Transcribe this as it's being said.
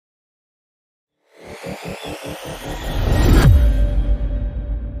Good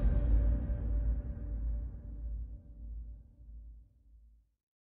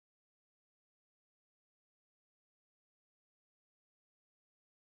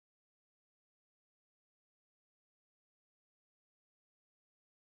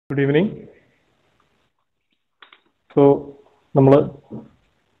evening. So, നമ്മൾ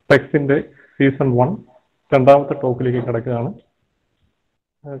ടെക്സിൻ്റെ season 1 രണ്ടാമത്തെ ടോക്കിലേക്ക് കിടക്കുകയാണ്.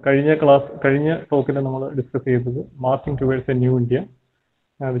 കഴിഞ്ഞ ടോക്കിൽ നമ്മൾ ഡിസ്കസ് ചെയ്തത് marching towards A new India,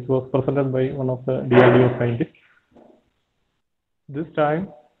 which was presented by one of the DRDO scientists. This time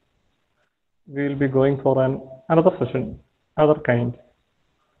we will be going for another session, other kind.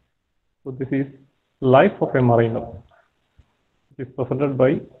 So this is Life of a Mariner. It is presented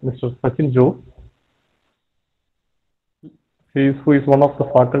by Mr. Sachin Jose, who is one of the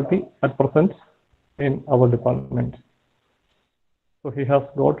faculty at present in our department. So he has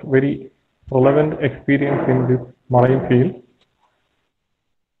got very relevant experience in this marine field.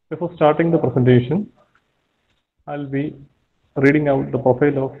 Before starting the presentation, I'll be reading out the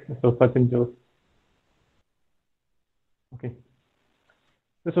profile of Mr. Sachin Jose. Okay.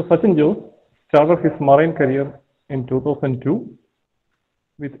 Mr. Sachin Jose started his marine career in 2002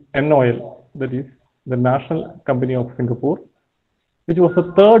 with NOL, that is the National Company of Singapore, which was the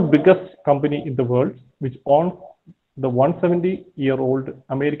third biggest company in the world, which owns the 170-year-old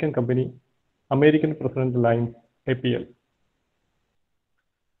American company, American President Lines, APL.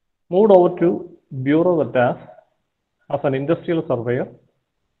 Moved over to Bureau d'Etat as an industrial surveyor,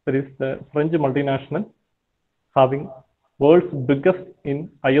 that is the French multinational, having world's biggest in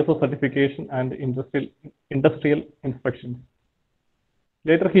ISO certification and industrial inspections.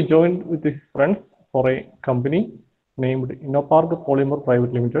 Later, he joined with his friends for a company named Innopark Polymer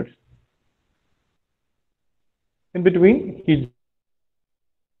Private Limited. In between, he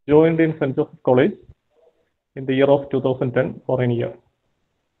joined in St. Joseph College in the year of 2010 for a year.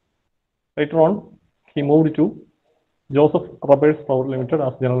 Later on, he moved to Joseph Roberts Power Limited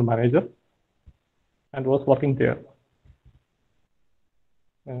as general manager and was working there.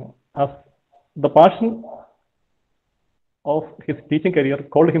 As the passion of his teaching career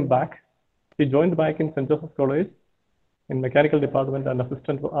called him back, he joined back in St. Joseph College in mechanical department and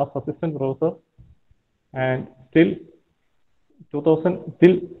assistant professor, and till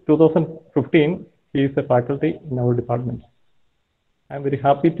 2015 he is a faculty in our department. I am very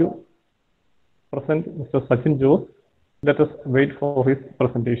happy to present Mr. Sachin Jose. Let us wait for his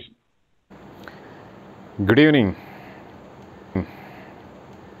presentation. Good evening.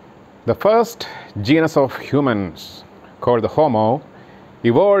 The first genus of humans, called the Homo,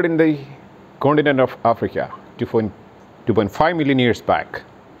 evolved in the continent of Africa 2.5 million years back.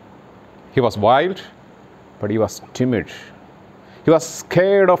 He was wild, but he was timid. He was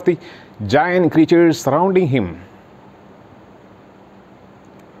scared of the giant creatures surrounding him.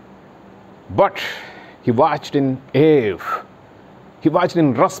 But he watched in awe. He watched in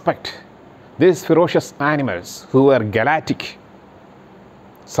respect these ferocious animals who were galactic.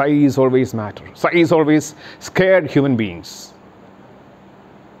 Size always mattered. Size always scared human beings.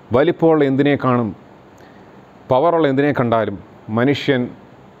 വലിപ്പമുള്ള എന്തിനെ കാണും, പവറുള്ള എന്തിനെ കണ്ടാലും മനുഷ്യൻ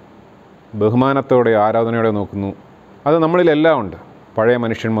ബഹുമാനത്തോടെ ആരാധനയോടെ നോക്കുന്നു. അത് നമ്മളിലെല്ലാം ഉണ്ട്, പഴയ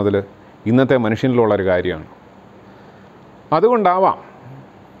മനുഷ്യൻ മുതൽ ഇന്നത്തെ മനുഷ്യനിലുള്ള ഒരു കാര്യമാണ്. അതുകൊണ്ടാവാം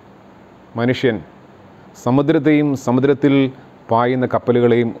മനുഷ്യൻ സമുദ്രത്തെയും സമുദ്രത്തിൽ പായുന്ന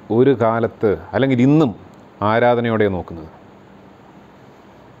കപ്പലുകളെയും ഒരു കാലത്ത് അല്ലെങ്കിൽ ഇന്നും ആരാധനയോടെ നോക്കുന്നത്.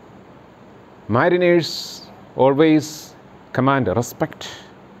 Mariners always command respect.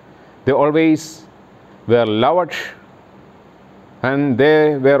 They always were loved, and they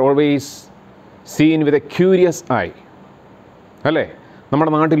were always seen with a curious eye. അല്ലേ?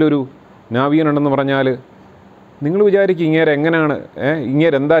 നമ്മുടെ നാട്ടിലൊരു നാവികനുണ്ടെന്ന് പറഞ്ഞാൽ നിങ്ങൾ വിചാരിക്കുക എങ്ങനെയാണ്,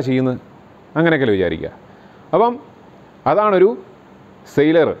 എന്താ ചെയ്യുന്നത്, അങ്ങനെയൊക്കെയല്ലേ വിചാരിക്കുക. അപ്പം അതാണൊരു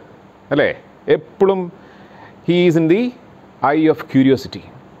സെയിലർ, അല്ലേ? എപ്പോഴും he is in the I of curiosity.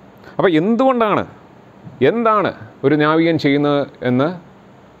 അപ്പോൾ എന്താണ് ഒരു നാവികൻ ചെയ്യുന്നത് എന്ന്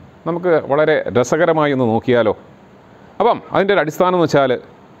നമുക്ക് വളരെ രസകരമായി ഒന്ന് നോക്കിയാലോ. അപ്പം അതിൻ്റെ ഒരു അടിസ്ഥാനം എന്ന് വെച്ചാൽ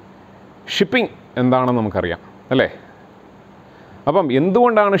ഷിപ്പിംഗ് എന്താണെന്ന് നമുക്കറിയാം, അല്ലേ? അപ്പം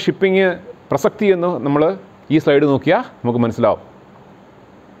എന്തുകൊണ്ടാണ് ഷിപ്പിംഗ് പ്രസക്തി എന്ന് നമ്മൾ ഈ സ്ലൈഡ് നോക്കിയാൽ നമുക്ക് മനസ്സിലാവും.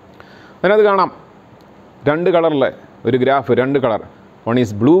 അതിനകത്ത് കാണാം രണ്ട് കളറിലെ ഒരു ഗ്രാഫ്, രണ്ട് colour. One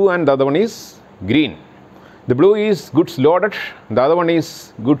is blue and the other one is green. The blue is goods loaded, the other one is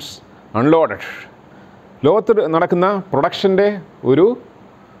goods unloaded. ലോകത്ത് നടക്കുന്ന പ്രൊഡക്ഷൻ്റെ ഒരു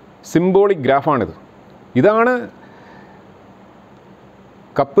സിംബോളിക് ഗ്രാഫാണിത്. ഇതാണ്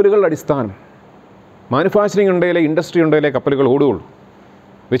കപ്പലുകളുടെ അടിസ്ഥാനം. മാനുഫാക്ചറിങ് ഉണ്ടെങ്കിലേ, ഇൻഡസ്ട്രി ഉണ്ടെങ്കിലേ കപ്പലുകൾ ഓടുകയുള്ളൂ.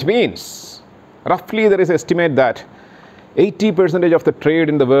 Which means roughly there is estimate that 80% of the trade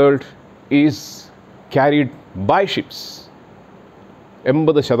in the world is carried by ships.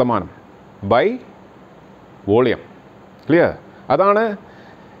 80% by volume. Clear? അതാണ്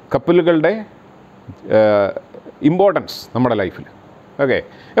കപ്പലുകളുടെ ഇമ്പോർട്ടൻസ് നമ്മുടെ ലൈഫിൽ. ഓക്കെ,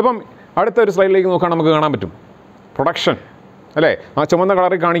 അപ്പം അടുത്തൊരു സ്ലൈഡിലേക്ക് നോക്കുകയാണെങ്കിൽ നമുക്ക് കാണാൻ പറ്റും പ്രൊഡക്ഷൻ അല്ലേ. ആ ചുമന്ന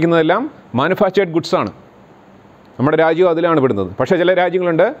കളറിൽ കാണിക്കുന്നതെല്ലാം മാനുഫാക്ചേർഡ് ഗുഡ്സ് ആണ്. നമ്മുടെ രാജ്യം അതിലാണ് പെടുന്നത്. പക്ഷേ ചില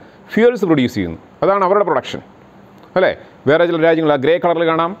രാജ്യങ്ങളുണ്ട് ഫ്യൂൽസ് പ്രൊഡ്യൂസ് ചെയ്യുന്നു, അതാണ് അവരുടെ പ്രൊഡക്ഷൻ അല്ലേ. വേറെ ചില രാജ്യങ്ങൾ ഗ്രേ കളറിൽ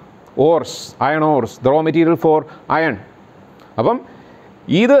കാണാം ഓർസ്, iron ഓർസ്, the raw material for iron. അപ്പം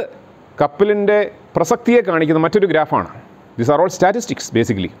ഇത് കപ്പലിൻ്റെ പ്രസക്തിയെ കാണിക്കുന്ന മറ്റൊരു ഗ്രാഫാണ്. These are all statistics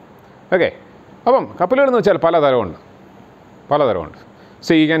basically. Okay, അപ്പം കപ്പലുകളെന്ന് വെച്ചാൽ പലതരമുണ്ട്.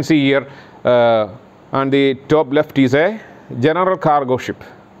 So you can see here on the top left is a general cargo ship,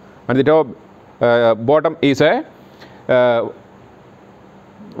 and the top bottom is a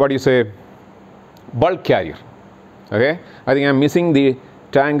what do you say, bulk carrier. Okay, I think I am missing the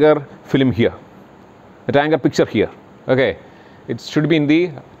tanker film here, the tanker picture here. Okay, it should be in the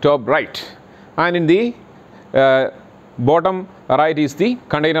top right, and in the bottom right is the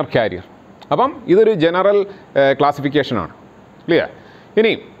container carrier. അപ്പം ഇതൊരു general ക്ലാസിഫിക്കേഷനാണ്. Clear?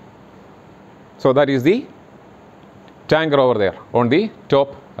 ഇനി so that is the tanker over their own the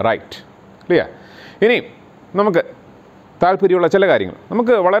top right. Clear? ഇനി നമുക്ക് താല്പര്യമുള്ള ചില കാര്യങ്ങൾ,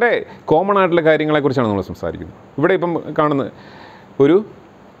 നമുക്ക് വളരെ കോമൺ ആയിട്ടുള്ള കാര്യങ്ങളെക്കുറിച്ചാണ് നമ്മൾ സംസാരിക്കുന്നത്. ഇവിടെ ഇപ്പം കാണുന്ന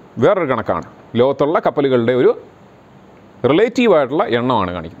വേറൊരു കണക്കാണ് ലോകത്തുള്ള കപ്പലുകളുടെ ഒരു റിലേറ്റീവായിട്ടുള്ള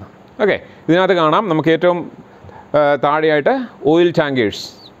എണ്ണമാണ് കാണിക്കുന്നത്. ഓക്കെ, ഇതിനകത്ത് കാണാം നമുക്ക് ഏറ്റവും താഴെയായിട്ട് ഓയിൽ ടാങ്കേഴ്സ്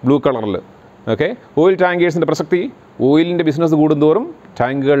ബ്ലൂ കളറിൽ. ഓക്കെ, ഓയിൽ ടാങ്കേഴ്സിൻ്റെ പ്രസക്തി, ഓയിലിൻ്റെ ബിസിനസ് കൂടുന്തോറും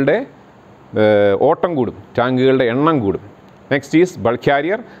ടാങ്കുകളുടെ ഓട്ടം കൂടും, ടാങ്കുകളുടെ എണ്ണം കൂടും. Next is bulk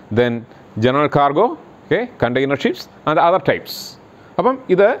carrier, then general cargo, okay, container ships and other types. അപ്പം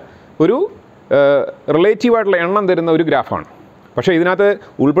ഇത് ഒരു റിലേറ്റീവായിട്ടുള്ള എണ്ണം തരുന്ന ഒരു ഗ്രാഫാണ്. പക്ഷേ ഇതിനകത്ത്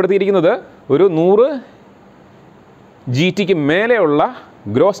ഉൾപ്പെടുത്തിയിരിക്കുന്നത് ഒരു 100 GTക്ക് മേലെയുള്ള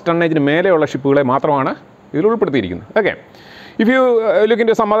ഗ്രോസ് ടണ്ണേജിന് മേലെയുള്ള ഷിപ്പുകളെ മാത്രമാണ് ഇതിൽ ഉൾപ്പെടുത്തിയിരിക്കുന്നത്. Okay, if you look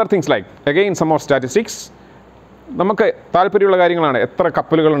into some other things like again some more statistics, നമുക്ക് താല്പര്യമുള്ള കാര്യങ്ങളാണ്. എത്ര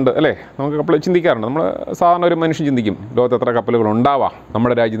കപ്പലുകളുണ്ട് അല്ലേ? നമുക്ക് കപ്പൽ ചിന്തിക്കാറുണ്ട്. നമ്മൾ സാധാരണ ഒരു മനുഷ്യൻ ചിന്തിക്കും ലോകത്ത് എത്ര കപ്പലുകൾ ഉണ്ടാവാം,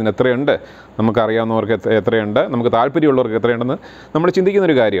 നമ്മുടെ രാജ്യത്തിന് എത്രയുണ്ട്, നമുക്കറിയാവുന്നവർക്ക് എത്രയുണ്ട്, നമുക്ക് താല്പര്യമുള്ളവർക്ക് എത്രയുണ്ടെന്ന് നമ്മൾ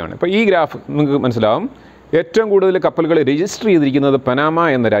ചിന്തിക്കുന്നൊരു കാര്യമാണ്. ഇപ്പോൾ ഈ ഗ്രാഫ് നിങ്ങൾക്ക് മനസ്സിലാവും. ഏറ്റവും കൂടുതൽ കപ്പലുകൾ രജിസ്റ്റർ ചെയ്തിരിക്കുന്നത് പനാമ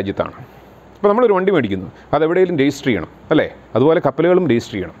എന്ന രാജ്യത്താണ്. അപ്പോൾ നമ്മളൊരു വണ്ടി മേടിക്കുന്നു, അതെവിടെയെങ്കിലും രജിസ്റ്റർ ചെയ്യണം അല്ലേ? അതുപോലെ കപ്പലുകളും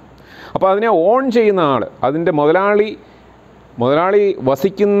രജിസ്റ്റർ ചെയ്യണം. അപ്പോൾ അതിനെ ഓൺ ചെയ്യുന്ന ആൾ, അതിൻ്റെ മുതലാളി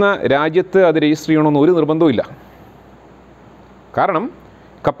വസിക്കുന്ന രാജ്യത്ത് അത് രജിസ്റ്റർ ചെയ്യണമെന്ന് ഒരു നിർബന്ധവും. കാരണം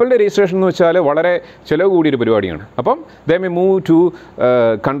കപ്പലിൻ്റെ രജിസ്ട്രേഷൻ എന്ന് വെച്ചാൽ വളരെ ചിലവ് കൂടിയൊരു പരിപാടിയാണ്. അപ്പം they may move two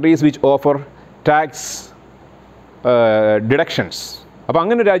countries which offer tax deductions. അപ്പോൾ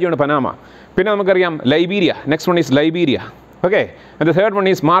അങ്ങനെ ഒരു രാജ്യമാണ് പനാമ. പിന്നെ നമുക്കറിയാം Liberia, next one is Liberia. Okay, and the third one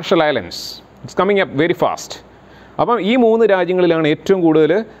is marshal islands. It's coming up very fast. അപ്പം ഈ 3 രാജ്യങ്ങളിലാണ് ഏറ്റവും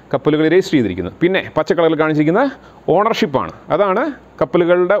കൂടുതൽ കപ്പലുകൾ രജിസ്റ്റർ ചെയ്തിരിക്കുന്നത്. പിന്നെ പച്ചക്കളറിൽ കാണിച്ചിരിക്കുന്ന ഓണർഷിപ്പാണ്, അതാണ്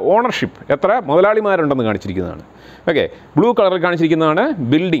കപ്പലുകളുടെ ഓണർഷിപ്പ്, എത്ര മുതലാളിമാരുണ്ടെന്ന് കാണിച്ചിരിക്കുന്നതാണ്. ഓക്കെ, ബ്ലൂ കളറിൽ കാണിച്ചിരിക്കുന്നതാണ്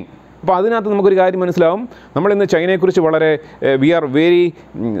ബിൽഡിംഗ്. അപ്പോൾ അതിനകത്ത് നമുക്കൊരു കാര്യം മനസ്സിലാവും. നമ്മളിന്ന് ചൈനയെക്കുറിച്ച് വളരെ V are very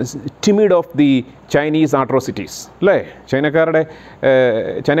timid of the Chinese atrocities അല്ലേ.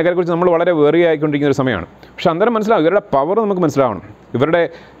 ചൈനക്കാരെക്കുറിച്ച് നമ്മൾ വളരെ വെറി ആയിക്കൊണ്ടിരിക്കുന്ന ഒരു സമയമാണ്. പക്ഷെ അന്നേരം മനസ്സിലാവും ഇവരുടെ പവർ നമുക്ക് മനസ്സിലാവണം. ഇവരുടെ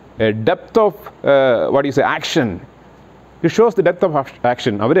depth of what is action, it shows the depth of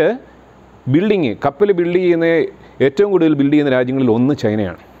action. അവർ കപ്പൽ ബിൽഡ് ചെയ്യുന്ന ഏറ്റവും കൂടുതൽ ബിൽഡ് ചെയ്യുന്ന രാജ്യങ്ങളിൽ ഒന്ന്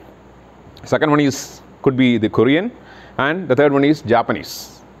ചൈനയാണ്. Second one is could be the Korean and the third one is Japanese.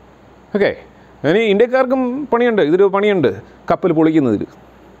 Okay, ഇനി ഇന്ത്യക്കാർക്കും പണിയുണ്ട്, ഇതൊരു പണിയുണ്ട് കപ്പൽ പൊളിക്കുന്നതിൽ.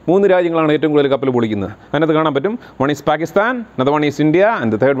 3 രാജ്യങ്ങളാണ് ഏറ്റവും കൂടുതൽ കപ്പൽ പൊളിക്കുന്നത്. അതിനകത്ത് കാണാൻ പറ്റും. One is Pakistan, another one is India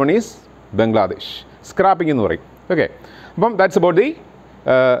and the third one is Bangladesh. Scrapping എന്ന് പറയും. ഓക്കെ, അപ്പം that's about the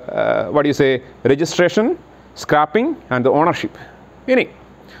what do you say, registration, scrapping and the ownership. ഇനി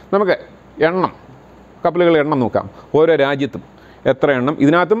നമുക്ക് കപ്പലുകളുടെ എണ്ണം നോക്കാം. ഓരോ രാജ്യത്തും എത്ര എണ്ണം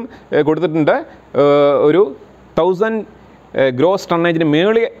ഇതിനകത്തും കൊടുത്തിട്ടുണ്ട്. ഒരു 1000 ഗ്രോസ് ടണ്ണേജിന്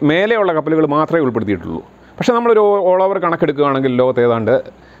മേലെയുള്ള കപ്പലുകൾ മാത്രമേ ഉൾപ്പെടുത്തിയിട്ടുള്ളൂ. പക്ഷേ നമ്മളൊരു ഓൾ ഓവർ കണക്കെടുക്കുകയാണെങ്കിൽ ലോകത്ത് ഏതാണ്ട്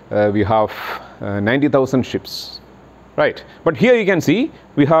we have 90,000 ships, right? But here you can see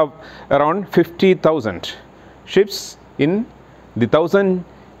we have around 50,000 ships in the 1000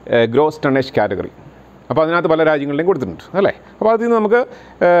 gross tonnage category. അപ്പോൾ അതിനകത്ത് പല രാജ്യങ്ങളുടെയും കൊടുത്തിട്ടുണ്ട് അല്ലേ. അപ്പോൾ അതിൽ നിന്ന് നമുക്ക്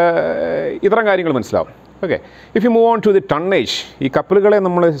ഇത്തരം കാര്യങ്ങൾ മനസ്സിലാവും. Okay, if you move on to the tonnage, ഈ കപ്പലുകളെ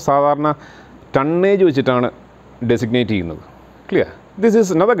നമ്മൾ സാധാരണ ടണ്ണേജ് വെച്ചിട്ടാണ് ഡെസിഗ്നേറ്റ് ചെയ്യുന്നത്. Clear? This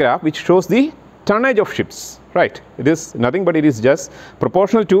is another graph which shows the tonnage of ships, right? It is nothing but it is just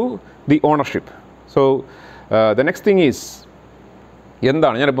proportional to the ownership. So the next thing is,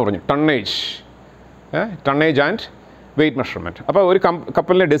 എന്താണ് ഞാനിപ്പോൾ പറഞ്ഞു, tonnage. tonnage and weight measurement. അപ്പോൾ ഒരു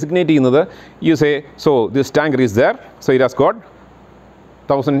കപ്പലിനെ designate ചെയ്യുന്നത് you say so this tanker is there, so it has got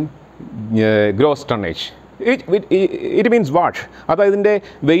 1000 gross tonnage. It means what, അത് ഇതിൻ്റെ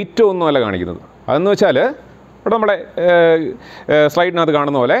വെയിറ്റോ ഒന്നുമല്ല കാണിക്കുന്നത്. അതെന്ന് വെച്ചാൽ ഇവിടെ നമ്മുടെ സ്ലൈഡിനകത്ത്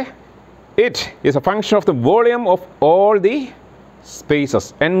കാണുന്ന പോലെ it is A function of the volume of all the spaces,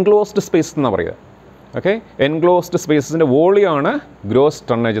 enclosed spaces എന്നാണ് പറയുക. ഓക്കെ, എൻക്ലോസ്ഡ് സ്പേസസിൻ്റെ വോളിയമാണ് ഗ്രോസ്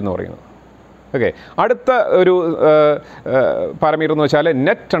ടണ്ണേജ് എന്ന് പറയുന്നത്. ഓക്കെ, അടുത്ത ഒരു പാരാമീറ്റർ എന്ന് വെച്ചാൽ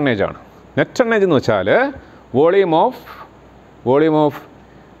നെറ്റ് ടണ്ണേജ് ആണ്. നെറ്റ് ടണ്ണേജ് എന്ന് വെച്ചാൽ volume of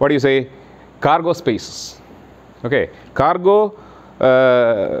what you say cargo spaces. Okay, cargo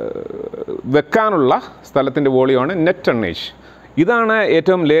വെക്കാനുള്ള സ്ഥലത്തിൻ്റെ വോളിയമാണ് നെറ്റ് ടണ്ണേജ്. ഇതാണ്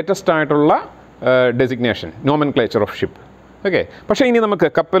ഏറ്റവും ലേറ്റസ്റ്റ് ആയിട്ടുള്ള designation, nomenclature of ship. Okay, പക്ഷേ ഇനി നമുക്ക്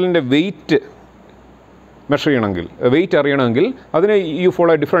കപ്പലിൻ്റെ വെയിറ്റ് മെഷർ ചെയ്യണമെങ്കിൽ, വെയിറ്റ് അറിയണമെങ്കിൽ അതിന് you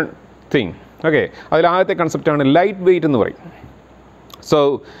follow A different thing. Okay, അതിൽ ആദ്യത്തെ കൺസെപ്റ്റാണ് ലൈറ്റ് വെയിറ്റ് എന്ന് പറയും. So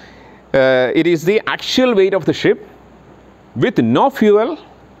it is the actual weight of the ship with no fuel,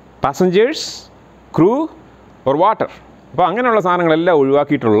 passengers, crew or water. അപ്പോൾ അങ്ങനെയുള്ള സാധനങ്ങളെല്ലാം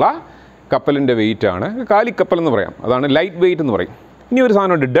ഒഴിവാക്കിയിട്ടുള്ള കപ്പലിൻ്റെ വെയിറ്റാണ് കാലിക്കപ്പൽ എന്ന് പറയാം. അതാണ് ലൈറ്റ് വെയിറ്റ് എന്ന് പറയും. ഇനി ഒരു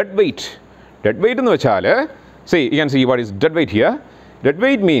സാധനമുണ്ട് ഡെഡ് വെയിറ്റ്. ഡെഡ് വെയിറ്റ് എന്ന് വെച്ചാൽ see, you can see what is dead weight here. Dead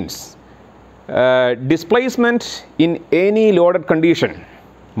weight means displacement in any loaded condition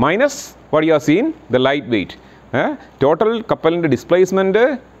minus what you have seen, the light weight. Total കപ്പലിൻ്റെ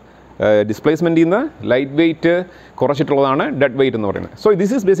ഡിസ്പ്ലേസ്മെൻറ്റിൽ നിന്ന് light weight കുറച്ചിട്ടുള്ളതാണ് dead wait എന്ന് പറയുന്നത്. So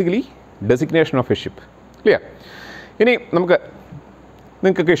this is basically designation of A ship. Clear? ഇനി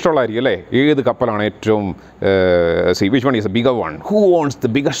നിങ്ങൾക്കൊക്കെ ഇഷ്ടമുള്ളതായിരിക്കും അല്ലേ, ഏത് കപ്പലാണ് ഏറ്റവും which one is A bigger one, who ons the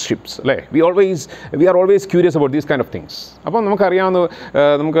biggest ships അല്ലേ. V are always curious about these kind of things. അപ്പം നമുക്കറിയാവുന്ന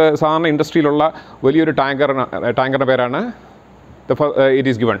നമുക്ക് സാധാരണ ഇൻഡസ്ട്രിയിലുള്ള വലിയൊരു ടാങ്കറിൻ്റെ പേരാണ് ഇറ്റ്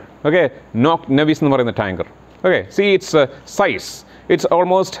ഈസ് ഗിവൺ. ഓക്കെ, നോക്ക് നെവിസ് എന്ന് പറയുന്ന tanker. Okay, C it's size, it's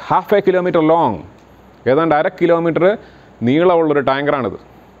almost 1/2 kilometre long, ഏതാണ്ട് 1/2 കിലോമീറ്റർ നീളമുള്ളൊരു ടാങ്കറാണിത്.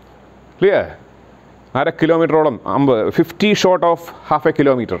 ക്ലിയർ? 1/2 കിലോമീറ്ററോളം, 50 short of 1/2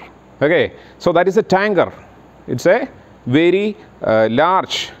 kilometre. Okay, so that is A tanker. It's A very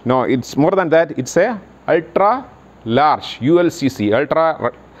large, no it's more than that, it's A ultra large ULCC, ultra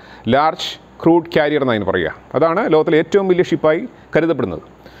large crude carrier എന്നതിന് പറയുക. അതാണ് ലോകത്തിലെ ഏറ്റവും വലിയ ഷിപ്പായി കരുതപ്പെടുന്നത്.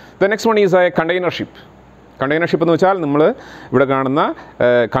 The next one is A container ship. Container ship എന്ന് വെച്ചാൽ നമ്മൾ ഇവിടെ കാണുന്ന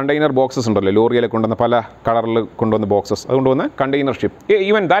കണ്ടെയ്നർ ബോക്സസ് ഉണ്ടല്ലോ, ലോറിയിൽ കൊണ്ടുവന്ന പല കളറിൽ കൊണ്ടുവന്ന ബോക്സസ്, അത് കൊണ്ടുവന്ന container ship.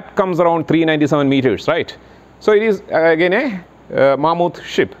 Even that comes around 397 meters, right? So it is again A മാമൂത്ത്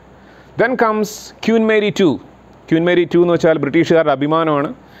ship. Then comes queen Mary 2. Queen Mary 2 എന്ന് വെച്ചാൽ ബ്രിട്ടീഷുകാരുടെ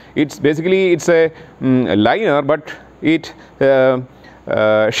അഭിമാനമാണ്. It's A liner, but it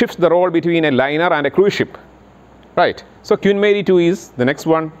shifts the role between a liner and a cruise ship, right? So Queen Mary 2 is the next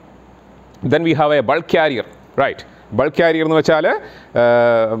one. Then we have a bulk carrier, right? Bulk carrier എന്ന് വെച്ചാൽ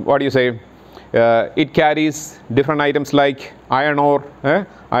what do you say, it carries different items like iron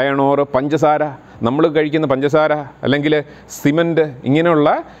ore, പഞ്ചസാര, നമ്മൾ കഴിക്കുന്ന പഞ്ചസാര അല്ലെങ്കിൽ cement, ഇങ്ങനെയുള്ള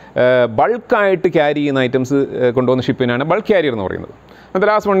ബൾക്കായിട്ട് carry ചെയ്യുന്ന ഐറ്റംസ് കൊണ്ടുവന്ന ഷിപ്പിനാണ് ബൾക്ക് ക്യാരിയർ എന്ന് പറയുന്നത്. And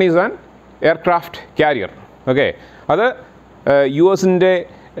the last one is an aircraft carrier. Okay, അത് US-ൻ്റെ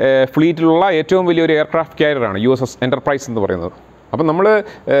ഫ്ലീറ്റിലുള്ള ഏറ്റവും വലിയൊരു എയർക്രാഫ്റ്റ് ക്യാരിയറാണ് USS എൻ്റർപ്രൈസ് എന്ന് പറയുന്നത്. അപ്പം നമ്മൾ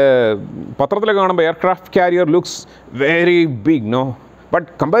പത്രത്തിൽ കാണുമ്പോൾ aircraft carrier looks very big, no, but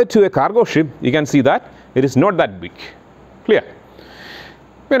compared to A cargo ship you can see that it is not that big. Clear?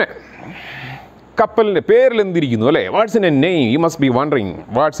 പിന്നെ കപ്പലിൻ്റെ പേരിൽ എന്തിരിക്കുന്നു അല്ലേ? What's in A name? You must be wondering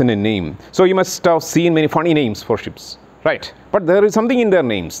what's in A name. So you must have seen many funny names for ships, right? But there is something in there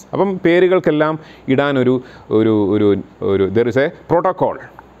names. അപ്പം പേരുകൾക്കെല്ലാം ഇടാൻ ഒരു there is A protocol,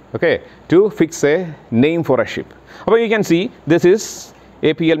 okay, to fix A name for A ship. അപ്പോൾ you can see this is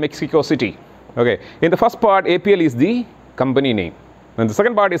APL Mexico City. Okay, in the first part APL is the company name, and the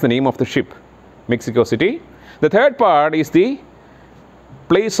second part is the name of the ship, Mexico City. The third part is the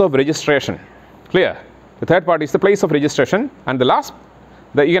place of registration. Clear? The third part is the place of registration, and the last,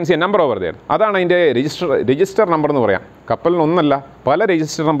 you can see a number over there. അതാണ് അതിൻ്റെ register number എന്ന് പറയാം. കപ്പലിന് ഒന്നല്ല, പല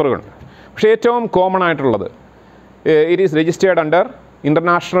register നമ്പറുകളുണ്ട്. പക്ഷേ ഏറ്റവും common ആയിട്ടുള്ളത് it is registered under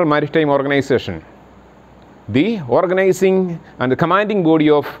International Maritime Organization, the organizing and the commanding body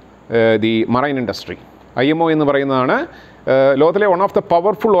of the marine industry. IMO എന്ന് പറയുന്നതാണ് ലോകത്തിലെ one of the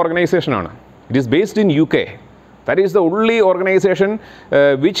powerful organization ആണ്. It is based in UK. That is the only organization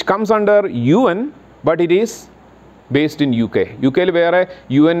which comes under UN, but it is based in UK. യുകെയിൽ വേറെ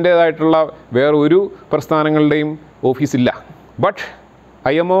UN-ൻ്റേതായിട്ടുള്ള വേറെ ഒരു പ്രസ്ഥാനങ്ങളുടെയും ഓഫീസില്ല. But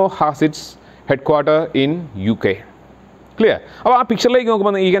IMO has its headquarter in UK. Clear? അപ്പോൾ ആ പിക്ചറിലേക്ക്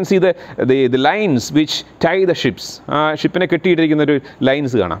നോക്കുമ്പോൾ you can see the lines which tie the ships. ആ ഷിപ്പിനെ കെട്ടിയിട്ടിരിക്കുന്ന ഒരു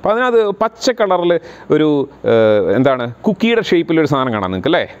lines കാണാം. അപ്പോൾ അതിനകത്ത് പച്ച കളറിൽ ഒരു എന്താണ് കുക്കിയുടെ ഷേപ്പിലൊരു സാധനം കാണാം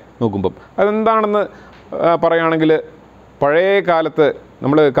നിങ്ങൾക്ക് അല്ലേ നോക്കുമ്പം. അതെന്താണെന്ന് പറയുകയാണെങ്കിൽ പഴയ കാലത്ത്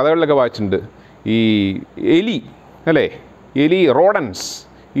നമ്മൾ കഥകളിലൊക്കെ വായിച്ചിട്ടുണ്ട് ഈ എലി അല്ലേ, എലി റോഡൻസ്.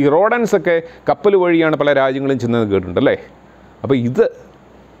 ഈ റോഡൻസ് ഒക്കെ കപ്പൽ വഴിയാണ് പല രാജ്യങ്ങളും ചെന്നത് കേട്ടിട്ടുണ്ട് അല്ലേ. അപ്പോൾ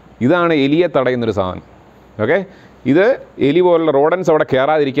ഇതാണ് എലിയെ തടയുന്നൊരു സാധനം. ഓക്കെ, ഇത് എലി പോലുള്ള റോഡൻസ് അവിടെ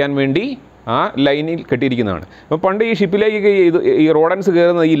കയറാതിരിക്കാൻ വേണ്ടി ആ ലൈനിൽ കെട്ടിയിരിക്കുന്നതാണ്. അപ്പോൾ പണ്ട് ഈ ഷിപ്പിലേക്ക് ഈ റോഡൻസ്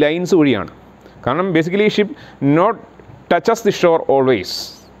കയറുന്നത് ഈ ലൈൻസ് വഴിയാണ്. കാരണം basically ship not touches the shore always.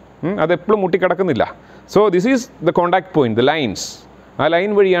 അതെപ്പോഴും മുട്ടിക്കിടക്കുന്നില്ല. So this is the contact point, the lines. ആ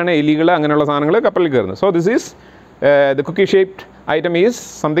ലൈൻ വഴിയാണ് എലികൾ അങ്ങനെയുള്ള സാധനങ്ങൾ കപ്പലിൽ കയറുന്നത്. So this is the Kuki shaped item is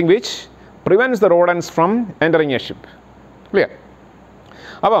something which prevents the rodents from entering A ship. Clear?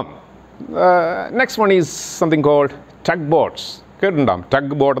 അപ്പം next one is something called tug boats. കേട്ടിട്ടുണ്ടാകും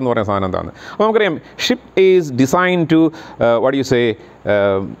tug boat എന്ന് പറയുന്ന സാധനം എന്താണ്. അപ്പോൾ നമുക്കറിയാം ship is design to what you say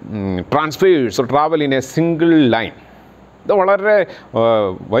transfers or travel in A single line. ഇത് വളരെ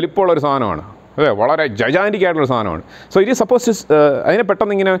വലിപ്പമുള്ളൊരു സാധനമാണ് അല്ലേ, വളരെ ജൈജാൻറ്റിക് ആയിട്ടുള്ള സാധനമാണ്. സോ ഇറ്റ് ഈസ് സപ്പോസ് അതിനെ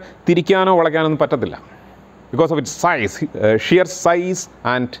പെട്ടെന്ന് ഇങ്ങനെ തിരിക്കാനോ വളയ്ക്കാനോ ഒന്നും പറ്റത്തില്ല. Because of its size, shear size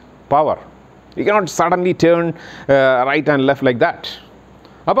and power. You cannot suddenly turn right and left like that.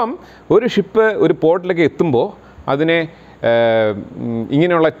 അപ്പം ഒരു ഷിപ്പ് ഒരു പോർട്ടിലേക്ക് എത്തുമ്പോൾ അതിനെ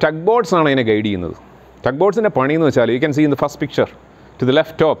ഇങ്ങനെയുള്ള ടഗ് ബോട്ട്സ് ആണ് അതിനെ ഗൈഡ് ചെയ്യുന്നത്. ടഗ് ബോട്ട്സിൻ്റെ പണി എന്ന് വെച്ചാൽ you can see in the first picture to the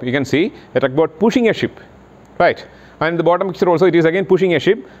left top you can see A tug boat pushing A ship, right? And the bottom picture also it is again pushing a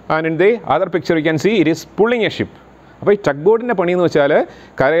ship, and in the other picture you can see it is pulling a ship. അപ്പോൾ ഈ tug ബോട്ടിൻ്റെ പണി എന്ന് വെച്ചാൽ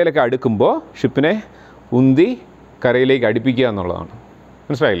കരയിലേക്ക് അടുക്കുമ്പോൾ ഷിപ്പിനെ ഉന്തി കരയിലേക്ക് അടുപ്പിക്കുക എന്നുള്ളതാണ്.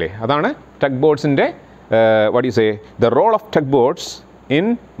 മനസ്സിലായില്ലേ? അതാണ് tug ബോട്ട്സിൻ്റെ what you say the role of tug boats in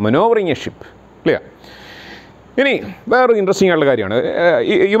മനോവറിങ് A ship. Clear? ഇനി വേറൊരു ഇൻട്രസ്റ്റിംഗ് ആയിട്ടുള്ള കാര്യമാണ്.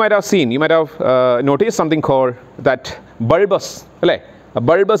 You might have notice something called that bulbous അല്ലേ.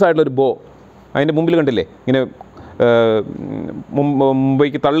 ബൾബസ് ആയിട്ടുള്ളൊരു ബോ അതിൻ്റെ മുമ്പിൽ കണ്ടില്ലേ, ഇങ്ങനെ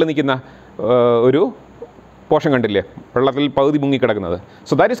മുമ്പേക്ക് തള്ളി നിൽക്കുന്ന ഒരു പോർഷൻ കണ്ടില്ലേ, വെള്ളത്തിൽ പകുതി മുങ്ങിക്കിടക്കുന്നത്.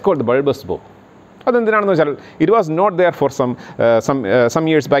 So that is called the bulbous ബോ. അതെന്തിനാണെന്ന് വെച്ചാൽ it was not there for some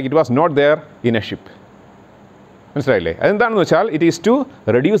years back, it was not there in A ship. മനസ്സിലായില്ലേ? അതെന്താണെന്ന് വെച്ചാൽ it is to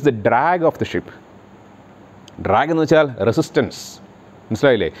reduce the drag of the ship. Drag എന്ന് വെച്ചാൽ resistance.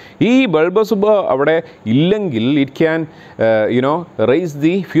 മനസ്സിലായില്ലേ? ഈ bulbous ബോ അവിടെ ഇല്ലെങ്കിൽ it can raise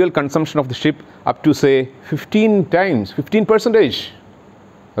the fuel consumption of the ship up to say 15%.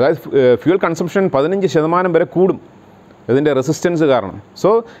 അതായത് ഫ്യൂൽ കൺസംഷൻ 15% വരെ കൂടും ഇതിൻ്റെ റെസിസ്റ്റൻസ് കാരണം. സോ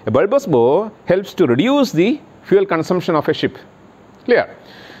എ ബൾബസ് ബോ helps to reduce the fuel consumption of A ship. Clear?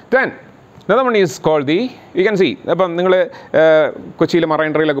 Then another one is called the, you can see, അപ്പം നിങ്ങൾ കൊച്ചിയിലെ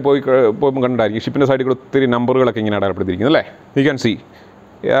marine ഡ്രൈവിലൊക്കെ പോകുമ്പോൾ കണ്ടായിരിക്കും ഷിപ്പിൻ്റെ സൈഡിൽ കൂടെ ഒത്തിരി നമ്പറുകളൊക്കെ ഇങ്ങനെ അടയാളപ്പെടുത്തിയിരിക്കുന്നത് അല്ലേ. യു ക്യാൻ സീ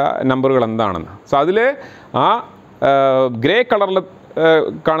നമ്പറുകൾ എന്താണെന്ന്. സോ അതിൽ ആ ഗ്രേ കളറിൽ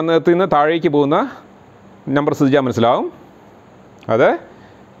കാണുന്നതിൽ നിന്ന് താഴേക്ക് പോകുന്ന നമ്പർ ശ്രദ്ധിച്ചാൽ മനസ്സിലാവും. അത്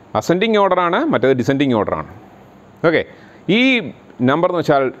അസെൻഡിങ് ഓർഡറാണ്, മറ്റേത് ഡിസെൻഡിങ് ഓർഡറാണ്. ഓക്കെ, ഈ നമ്പർ എന്ന്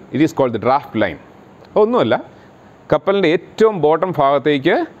വെച്ചാൽ it is called the draft line. ഒന്നുമല്ല, കപ്പലിൻ്റെ ഏറ്റവും ബോട്ടം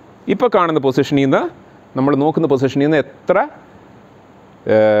ഭാഗത്തേക്ക് ഇപ്പോൾ കാണുന്ന പൊസിഷനിൽ നിന്ന് നമ്മൾ നോക്കുന്ന പൊസിഷനിൽ നിന്ന് എത്ര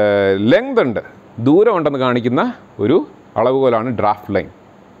ലെങ്ത് ഉണ്ട്, ദൂരം ഉണ്ടെന്ന് കാണിക്കുന്ന ഒരു അളവുകോലാണ് ഡ്രാഫ്റ്റ് ലൈൻ.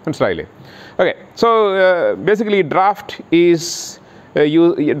 മനസ്സിലായില്ലേ? Okay, so basically draft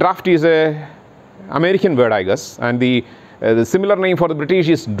is A American word I guess, and the similar name for the British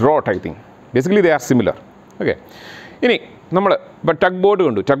is draught, I think. Basically they are similar. Okay, ഇനി നമ്മൾ ഇപ്പോൾ ടഗ് ബോട്ട്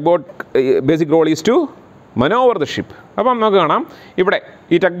കണ്ടു. Tug boat basic role is to മനോവർ the ship. അപ്പം നമുക്ക് കാണാം ഇവിടെ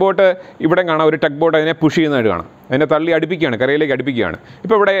ഈ tug boat, ഇവിടെ കാണാം ഒരു ടഗ് ബോട്ട് അതിനെ പുഷ് ചെയ്യുന്നതായിട്ട് കാണാം, അതിനെ തള്ളി അടുപ്പിക്കുകയാണ്, കരയിലേക്ക് അടുപ്പിക്കുകയാണ്.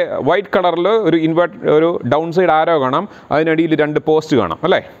 ഇപ്പോൾ ഇവിടെ വൈറ്റ് കളറിൽ ഒരു ഡൗൺ സൈഡ് ആരോ കാണാം, അതിനടിയിൽ 2 പോസ്റ്റ് കാണാം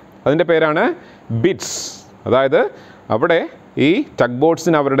അല്ലേ. അതിൻ്റെ പേരാണ് ബിറ്റ്സ്. അതായത് അവിടെ ഈ ടഗ്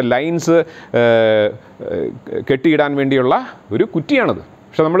ബോട്ട്സിന് അവരുടെ ലൈൻസ് കെട്ടിയിടാൻ വേണ്ടിയുള്ള ഒരു കുറ്റിയാണത്.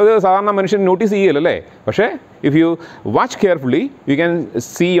 പക്ഷെ നമ്മളിത് സാധാരണ മനുഷ്യൻ നോട്ടീസ് ചെയ്യലല്ലേ. പക്ഷേ if you watch carefully you can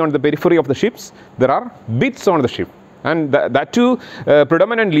see on the periphery of the ships there are bits on the ship, and that to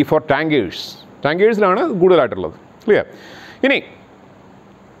predominantly four tankers. ടാങ്കേഴ്സിലാണ് കൂടുതലായിട്ടുള്ളത്. ക്ലിയർ? ഇനി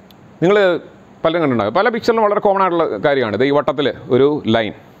നിങ്ങൾ പലരും കണ്ടിട്ടുണ്ടാകും, പല പിക്ചറിലും വളരെ കോമൺ ആയിട്ടുള്ള കാര്യമാണ് ഇത് ഈ വട്ടത്തിൽ ഒരു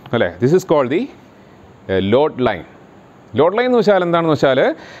ലൈൻ അല്ലേ. This is called the load line. Load line എന്ന് വെച്ചാൽ എന്താണെന്ന് വെച്ചാൽ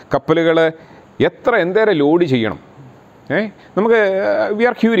കപ്പലുകൾ എന്തേരം ലോഡ് ചെയ്യണം. നമുക്ക് V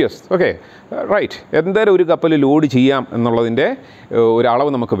R curious. Okay, right, എന്തേരം ഒരു കപ്പൽ ലോഡ് ചെയ്യാം എന്നുള്ളതിൻ്റെ ഒരു അളവ്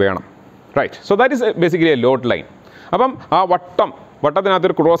നമുക്ക് വേണം. Right, so that is basically A load line. അപ്പം ആ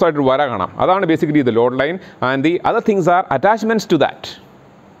വട്ടത്തിനകത്തൊരു ക്രോസ് ആയിട്ടൊരു വര കാണാം, അതാണ് basically the load line, and the other things are attachments to that.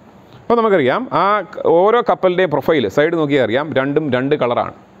 അപ്പോൾ നമുക്കറിയാം ആ ഓരോ കപ്പലിൻ്റെ പ്രൊഫൈൽ സൈഡ് നോക്കിയാൽ അറിയാം രണ്ടും രണ്ട്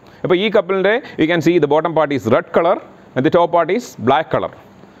കളറാണ്. അപ്പോൾ ഈ കപ്പലിൻ്റെ you can see the bottom part is red colour and the top part is black colour.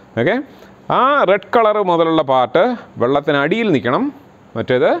 Okay, ആ റെഡ് കളർ മുതലുള്ള പാർട്ട് വെള്ളത്തിനടിയിൽ നിൽക്കണം,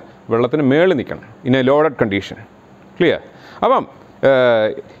 മറ്റേത് വെള്ളത്തിന് മേളിൽ നിൽക്കണം in A loaded condition. Clear? അപ്പം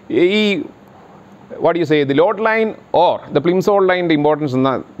ഈ what you say the load line or the പ്ലിംസോൾ ലൈനിൻ്റെ ഇമ്പോർട്ടൻസ്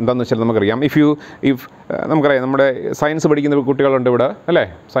എന്താണെന്ന് വെച്ചാൽ നമുക്കറിയാം. നമുക്കറിയാം നമ്മുടെ സയൻസ് പഠിക്കുന്ന കുട്ടികളുണ്ട് ഇവിടെ അല്ലേ,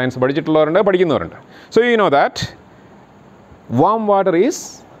 science പഠിച്ചിട്ടുള്ളവരുണ്ട്, പഠിക്കുന്നവരുണ്ട്. So you know that warm water is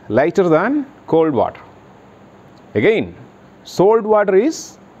lighter than called water. Again salt water is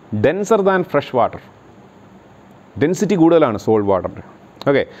denser than fresh water. Density കൂടുതലാണ് സോൾട്ട് വാട്ടറിൻ്റെ.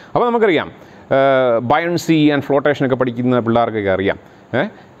 ഓക്കെ, അപ്പോൾ നമുക്കറിയാം ബയൺസി ആൻഡ് ഫ്ലോട്ടേഷനൊക്കെ പഠിക്കുന്ന പിള്ളേർക്കൊക്കെ അറിയാം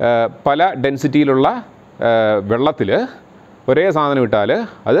പല ഡെൻസിറ്റിയിലുള്ള വെള്ളത്തിൽ ഒരേ സാധനം ഇട്ടാൽ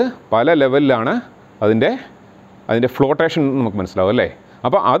അത് പല ലെവലിലാണ് അതിൻ്റെ ഫ്ലോട്ടേഷൻ നമുക്ക് മനസ്സിലാവും അല്ലേ.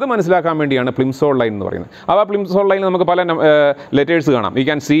 അപ്പോൾ അത് മനസ്സിലാക്കാൻ വേണ്ടിയാണ് പ്ലിംസോൾ ലൈൻ എന്ന് പറയുന്നത്. അപ്പോൾ ആ പ്ലിംസോൾ ലൈനിൽ നമുക്ക് പല ലെറ്റേഴ്സ് കാണാം. You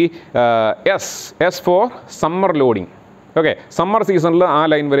can C S four summer loading. Okay, summer സീസണിൽ ആ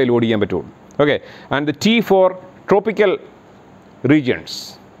ലൈൻ വരെ ലോഡ് ചെയ്യാൻ പറ്റുള്ളൂ. Okay, and the T four tropical regions.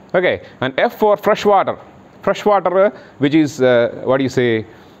 Okay, and F for fresh water. Fresh water which is what do you say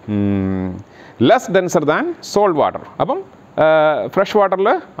less denser than salt water. അപ്പം fresh വാട്ടറിൽ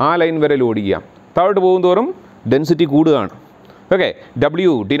ആ line വരെ load ചെയ്യാം. താഴോട്ട് പോകുന്തോറും ഡെൻസിറ്റി കൂടുകയാണ്. Okay,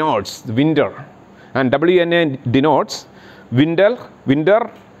 W denotes winter and WNA denotes winter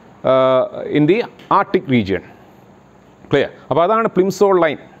in the Arctic region. Clear? അപ്പോൾ അതാണ് പ്ലിംസോൾ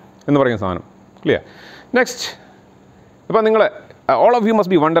ലൈൻ എന്ന് പറയുന്ന സാധനം. ക്ലിയർ? നെക്സ്റ്റ്, അപ്പോൾ നിങ്ങൾ all of you must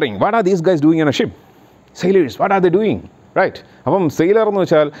be wondering, what are these guys doing in a ship? Sailors, what are they doing? Right? അപ്പം sailor എന്ന്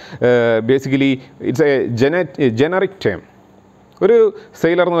വെച്ചാൽ basically it's A generic term. ഒരു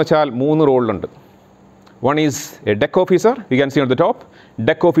സെയിലർ എന്ന് വെച്ചാൽ 3 റോളുണ്ട്. One is A deck officer, you can see on the top.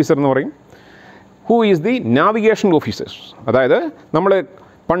 Deck officer എന്ന് പറയും. Who is the navigation officers, അതായത് നമ്മൾ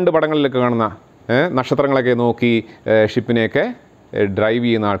പണ്ട് പടങ്ങളിലൊക്കെ കാണുന്ന നക്ഷത്രങ്ങളൊക്കെ നോക്കി ഷിപ്പിനെയൊക്കെ ഡ്രൈവ്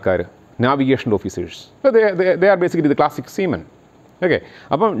ചെയ്യുന്ന ആൾക്കാർ, navigation officers. They are basically the classic seamen. Okay,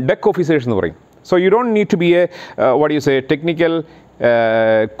 അപ്പം ഡെക്ക് ഓഫീസേഴ്സ് എന്ന് പറയും. So you don't need to B A what you say technical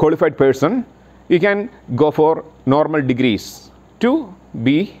qualified person. You can go for normal degrees to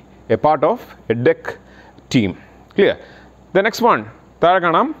B A part of A deck team. Clear? The next one താഴെ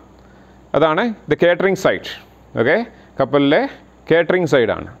കാണാം, അതാണ് the catering side. Okay, കപ്പലിലെ catering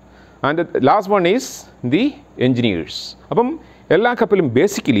സൈഡാണ്. And last one is the engineers. അപ്പം എല്ലാ കപ്പലും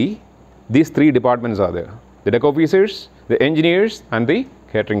basically these 3 departments are there: the deck officers, the engineers and the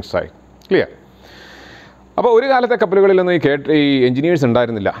catering side. Clear? അപ്പോൾ ഒരു കാലത്തെ കപ്പലുകളിലൊന്നും ഈ എഞ്ചിനീയേഴ്സ്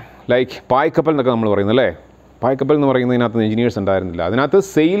ഉണ്ടായിരുന്നില്ല. ലൈക്ക് പായ്ക്കപ്പൽ എന്നൊക്കെ നമ്മൾ പറയുന്നത് അല്ലേ. പായ്ക്കപ്പൽ എന്ന് പറയുന്നതിനകത്ത് എഞ്ചിനീയേഴ്സ് ഉണ്ടായിരുന്നില്ല. അതിനകത്ത്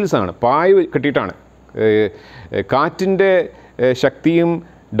സെയിൽസ് ആണ്, പായ് കെട്ടിയിട്ടാണ്, കാറ്റിൻ്റെ ശക്തിയും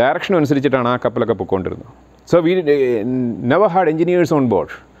ഡയറക്ഷനും അനുസരിച്ചിട്ടാണ് ആ കപ്പലൊക്കെ പൊയ്ക്കൊണ്ടിരുന്നത്. So we never had engineers on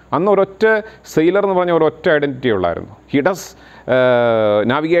board. അന്ന് ഒരൊറ്റ സെയിലർ എന്ന് പറഞ്ഞ ഒരൊറ്റ ഐഡൻറ്റിറ്റി ഉള്ളായിരുന്നു. He does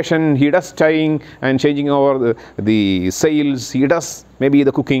navigation, he does tying and changing over the sails, he does maybe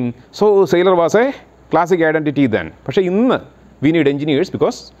the cooking. So sailor was a classic identity then. പക്ഷേ ഇന്ന് we need engineers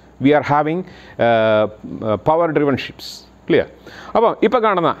because we are having power driven ships. Clear? അപ്പോൾ ഇപ്പോൾ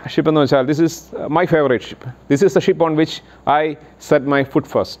കാണുന്ന ship എന്ന് വെച്ചാൽ this is my favorite ship. This is the ship on which I set my foot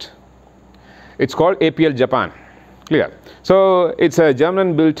first. It's called APL Japan. Clear? So it's a German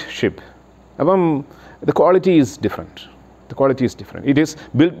built ship. അപ്പം the quality is different. The quality is different. It is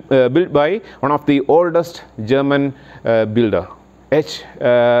built by one of the oldest German builder,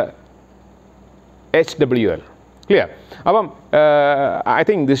 HWL. Clear? അപ്പം I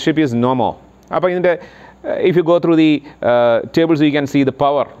think this ship is no more. അപ്പോൾ ഇതിൻ്റെ if you go through the tables you can see the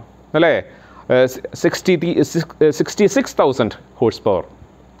power അല്ലേ, 66,000 horse power,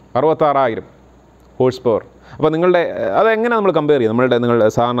 66,000 horse power. അപ്പോൾ നിങ്ങളുടെ അതെങ്ങനെ നമ്മൾ compare ചെയ്യും നിങ്ങളുടെ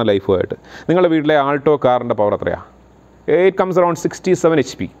സാധാരണ ലൈഫുമായിട്ട്? നിങ്ങളുടെ വീട്ടിലെ ആൾട്ടോ കാറിൻ്റെ പവർ എത്രയാണ്? It comes around 67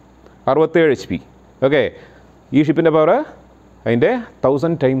 HP, 67 HP. Okay, ഈ ഷിപ്പിൻ്റെ പവർ അതിൻ്റെ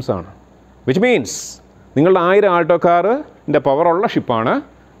 1000 ടൈംസ് ആണ്. വിച്ച് മീൻസ് നിങ്ങളുടെ 1000 ആൾട്ടോ കാറിൻ്റെ പവറുള്ള ഷിപ്പാണ്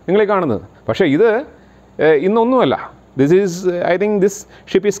നിങ്ങൾ കാണുന്നത്. പക്ഷേ ഇത് ഇന്നൊന്നുമല്ല. This is I think this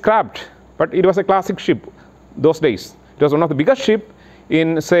ship is scraped, but it was A classic ship those days. It was one of the biggest ship in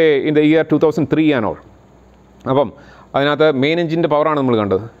the year 2003 and all. അപ്പം അതിനകത്ത് main എഞ്ചിൻ്റെ പവറാണ് നമ്മൾ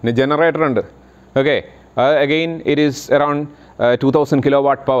കണ്ടത്. പിന്നെ ജനറേറ്റർ ഉണ്ട്. Okay, again it is around 2000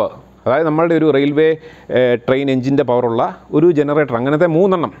 kilowatt power. അതായത് നമ്മളുടെ ഒരു റെയിൽവേ ട്രെയിൻ എഞ്ചിൻ്റെ പവറുള്ള ഒരു ജനറേറ്റർ, അങ്ങനത്തെ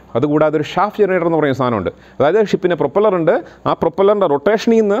 3 എണ്ണം. അതുകൂടാതെ ഒരു ഷാഫ്റ്റ് ജനറേറ്റർ എന്ന് പറയുന്ന സാധനമുണ്ട്. അതായത് ഷിപ്പിന് പ്രൊപ്പല്ലർ ഉണ്ട്, ആ പ്രൊപ്പല്ലറിൻ്റെ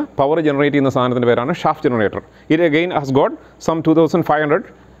റൊട്ടേഷനിൽ നിന്ന് പവർ ജനറേറ്റ് ചെയ്യുന്ന സാധനത്തിൻ്റെ പേരാണ് shaft generator. It again has got some 2500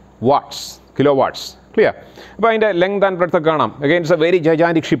 watts, kilowatts clear? അപ്പോൾ അതിൻ്റെ ലെങ്ത് ആൻഡ് ബ്രെഡ്ത്ത് ഒക്കെ കാണാം. Again it's A very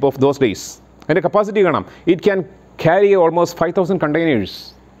gigantic ship of those days. അതിൻ്റെ കപ്പാസിറ്റി കാണാം. It can carry almost 5,000 containers.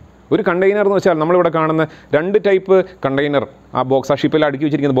 ഒരു കണ്ടെയ്നർ എന്ന് വെച്ചാൽ നമ്മളിവിടെ കാണുന്ന 2 ടൈപ്പ് കണ്ടെയ്നർ, ആ ബോക്സ്, ആ ഷിപ്പിൽ അടുക്കി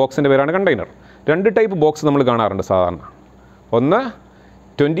വെച്ചിരിക്കുന്ന ബോക്സിൻ്റെ പേരാണ് കണ്ടെയ്നർ. 2 ടൈപ്പ് ബോക്സ് നമ്മൾ കാണാറുണ്ട് സാധാരണ. ഒന്ന്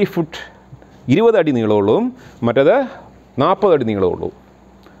 20 ഫുട്ട് 20 അടി നീളമുള്ളതും മറ്റേത് 40 അടി നീളമുള്ളതും.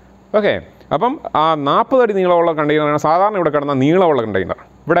 ഓക്കെ, അപ്പം ആ 40 അടി നീളമുള്ള കണ്ടെയ്നറാണ് സാധാരണ ഇവിടെ കിടന്ന നീളമുള്ള കണ്ടെയ്നർ.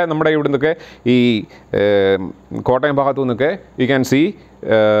 ഇവിടെ നമ്മുടെ ഇവിടെ നിന്നൊക്കെ ഈ കോട്ടയം ഭാഗത്തു നിന്നൊക്കെ യു ക്യാൻ സി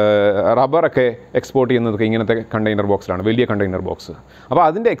റബ്ബറൊക്കെ എക്സ്പോർട്ട് ചെയ്യുന്നതൊക്കെ ഇങ്ങനത്തെ കണ്ടെയ്നർ ബോക്സിലാണ്, വലിയ കണ്ടെയ്നർ ബോക്സ്. അപ്പോൾ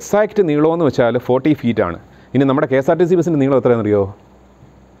അതിൻ്റെ എക്സാക്റ്റ് നീളമെന്ന് വെച്ചാൽ 40 ഫീറ്റാണ്. ഇനി നമ്മുടെ KSRTC ബസ്സിൻ്റെ നീളം എത്രയാണെന്നറിയോ?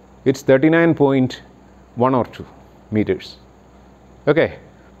 It's 39.1 or 2 metres. Okay,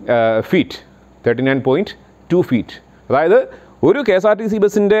 feet 39.2 feet. അതായത് ഒരു KSRTC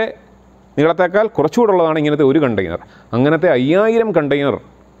ബസ്സിൻ്റെ നീളത്തേക്കാൾ കുറച്ചുകൂടെ ഉള്ളതാണ് ഇങ്ങനത്തെ ഒരു കണ്ടെയ്നർ. അങ്ങനത്തെ 5000 container,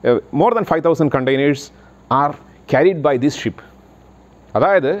 more than 5,000 containers R carried by this ship.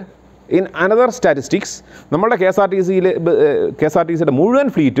 അതായത് ഇൻ അനദർ സ്റ്റാറ്റിസ്റ്റിക്സ് നമ്മുടെ KSRTCയുടെ മുഴുവൻ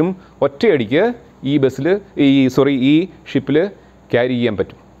ഫ്ലീറ്റും ഒറ്റയടിക്ക് ഈ ബസ്സിൽ ഈ ഷിപ്പിൽ ക്യാരി ചെയ്യാൻ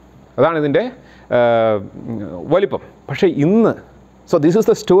പറ്റും. അതാണ് ഇതിൻ്റെ വലിപ്പം. പക്ഷേ ഇന്ന്, so this is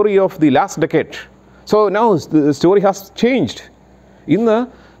the story of the last decade. So now the story has changed. ഇന്ന്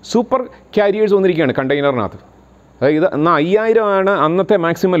സൂപ്പർ ക്യാരിയേഴ്സ് വന്നിരിക്കുകയാണ് കണ്ടെയ്നറിനകത്ത്. അതായത് എന്നാൽ 5000 ആണ് അന്നത്തെ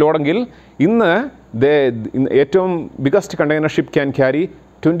മാക്സിമം ലോഡെങ്കിൽ ഇന്ന് ഏറ്റവും biggest container ship can carry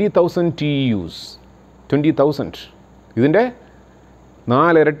 20,000 TEUs. 20,000. ഇതിൻ്റെ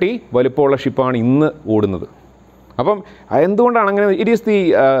 4 ഇരട്ടി വലിപ്പമുള്ള ഷിപ്പാണ് ഇന്ന് ഓടുന്നത്. അപ്പം എന്തുകൊണ്ടാണ് അങ്ങനെ? It is the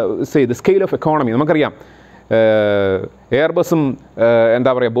scale of economy. നമുക്കറിയാം എയർബസും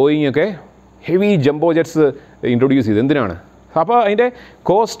എന്താ പറയുക ബോയിങ്ങൊക്കെ ഹെവി ജംബോ ജെറ്റ്സ് ഇൻട്രൊഡ്യൂസ് ചെയ്ത് എന്തിനാണ്? അപ്പോൾ അതിൻ്റെ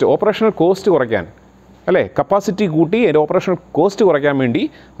കോസ്റ്റ്, ഓപ്പറേഷണൽ കോസ്റ്റ് കുറയ്ക്കാൻ, അല്ലേ? കപ്പാസിറ്റി കൂട്ടി അതിൻ്റെ ഓപ്പറേഷണൽ കോസ്റ്റ് കുറയ്ക്കാൻ വേണ്ടി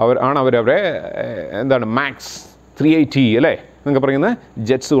അവരവരെ എന്താണ് മാക്സ് 380 അല്ലേ എന്നൊക്കെ പറയുന്ന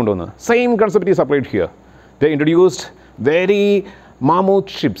ജെറ്റ്സ് കൊണ്ടുവന്നത്. Same concept is applied here. They introduced very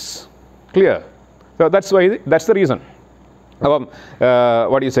മാമൂത്ത് ships. Clear? So that's the reason.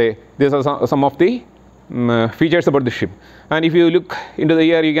 What do you say? These are some of the features about the ship. And if you look into the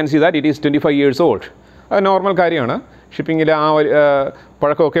year, you can see that it is 25 years old. A normal കാര്യമാണ്. ഷിപ്പിങ്ങിൽ ആ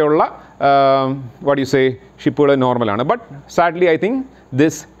പഴക്കമൊക്കെ ഉള്ള what do you say ഷിപ്പുകൾ നോർമലാണ്. But sadly I think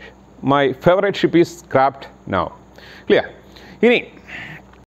this my favourite ship is scraped now. Clear? ഇനി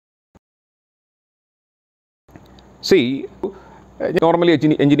normally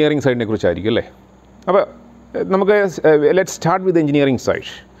engineering സൈഡിനെ കുറിച്ചായിരിക്കും അല്ലേ? അപ്പോൾ നമുക്ക് let start with engineering side.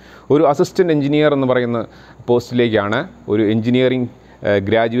 ഒരു assistant engineer എന്ന് പറയുന്ന പോസ്റ്റിലേക്കാണ് ഒരു എഞ്ചിനീയറിംഗ്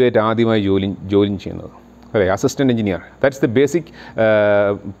ഗ്രാജുവേറ്റ് ആദ്യമായി ജോലി ചെയ്യുന്നത്, അല്ലേ? Assistant engineer, that's the basic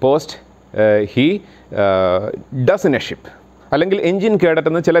post he does in A ship, അല്ലെങ്കിൽ എൻജിൻ കേഡറ്റ്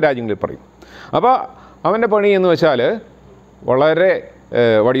എന്ന് ചില രാജ്യങ്ങളിൽ പറയും. അപ്പോൾ അവൻ്റെ പണി എന്ന് വെച്ചാൽ വളരെ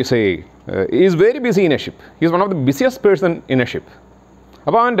what do you say he is very busy in a ship. He is one of the busiest person in a ship.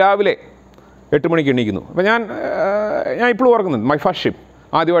 അപ്പോൾ അവൻ രാവിലെ 8 മണിക്ക് എണീക്കുന്നു. അപ്പോൾ ഞാൻ ഇപ്പോഴും ഓർക്കുന്നുണ്ട് മൈ ഫസ്റ്റ് ഷിപ്പ്.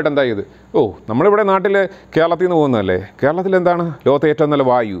 ആദ്യമായിട്ട് എന്താ ചെയ്ത്? നമ്മളിവിടെ നാട്ടിൽ കേരളത്തിൽ നിന്ന് പോകുന്നതല്ലേ. കേരളത്തിൽ എന്താണ്? ലോകത്തെ ഏറ്റവും നല്ല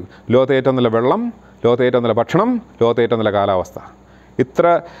വായു, ലോകത്തെ ഏറ്റവും നല്ല വെള്ളം, ലോകത്തെ ഏറ്റവും നല്ല ഭക്ഷണം, ലോകത്തെ ഏറ്റവും നല്ല കാലാവസ്ഥ.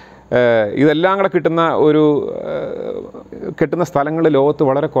 ഇതെല്ലാം കൂടെ കിട്ടുന്ന സ്ഥലങ്ങൾ ലോകത്ത്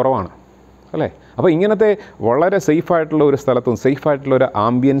വളരെ കുറവാണ്, അല്ലേ? അപ്പോൾ ഇങ്ങനത്തെ വളരെ സേഫായിട്ടുള്ള ഒരു സ്ഥലത്തും സേഫായിട്ടുള്ള ഒരു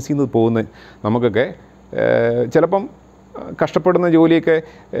ആംബിയൻസിൽ നിന്ന് പോകുന്ന നമുക്കൊക്കെ ചിലപ്പം കഷ്ടപ്പെടുന്ന ജോലിയൊക്കെ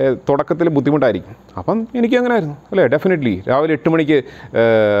തുടക്കത്തിൽ ബുദ്ധിമുട്ടായിരിക്കും. അപ്പം എനിക്ക് അങ്ങനെ ആയിരുന്നു, അല്ലേ? ഡെഫിനറ്റ്ലി രാവിലെ 8 മണിക്ക്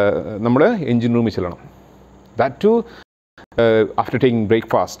നമ്മൾ എൻജിൻ റൂമിൽ ചെല്ലണം. That to after taking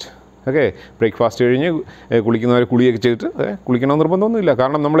breakfast. Okay, breakfast കഴിഞ്ഞ് കുളിക്കുന്നവർ കുളിയൊക്കെ ചെയ്തിട്ട് കുളിക്കണമെന്ന് നിർബന്ധമൊന്നുമില്ല.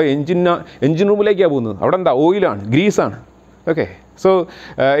 കാരണം നമ്മൾ എൻജിൻ റൂമിലേക്കാണ് പോകുന്നത്. അവിടെ എന്താ? ഓയിലാണ്, ഗ്രീസാണ്. Okay, so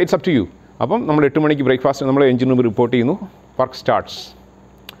it's up to you. അപ്പം നമ്മൾ 8 മണിക്ക് ബ്രേക്ക്ഫാസ്റ്റ് നമ്മൾ എൻജിൻ റൂമിൽ റിപ്പോർട്ട് ചെയ്യുന്നു. Work starts.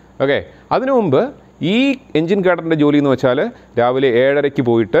 ഓക്കെ, അതിനു മുമ്പ് ഈ എൻജിൻ കേഡറിൻ്റെ ജോലി എന്ന് വെച്ചാൽ രാവിലെ 7:30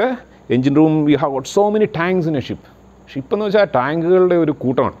 പോയിട്ട് engine room we have got so many tanks in A ship എന്ന് വെച്ചാൽ ടാങ്കുകളുടെ ഒരു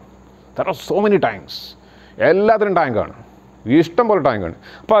കൂട്ടമാണ്. There are so many tanks. എല്ലാത്തിനും ടാങ്കാണ്, ഇഷ്ടം പോലെ ടാങ്കാണ്.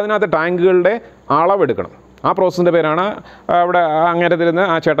 അപ്പോൾ അതിനകത്ത് ടാങ്കുകളുടെ അളവെടുക്കണം. ആ പ്രോസസ്സിൻ്റെ പേരാണ് അവിടെ അങ്ങേരത്തിരുന്ന്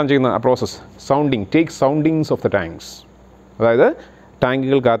ആ ചേട്ടൻ ചെയ്യുന്ന ആ process sounding. Take സൗണ്ടിങ്സ് of the tanks. അതായത്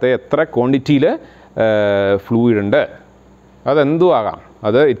ടാങ്കുകൾക്കകത്ത് എത്ര ക്വാണ്ടിറ്റിയിൽ ഫ്ലൂയിഡ് ഉണ്ട്, അതെന്തും ആകാം.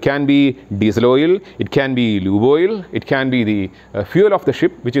 it can be diesel oil, it can be lube oil, it can be the fuel of the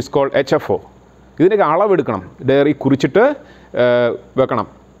ship which is called HFO. ഇതിനൊക്കെ അളവെടുക്കണം, ഡയറി കുറിച്ചിട്ട് വെക്കണം.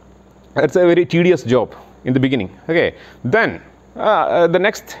 It's a very tedious job in the beginning. Okay, then the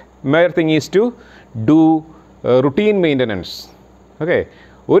next major thing is to do routine maintenance. Okay,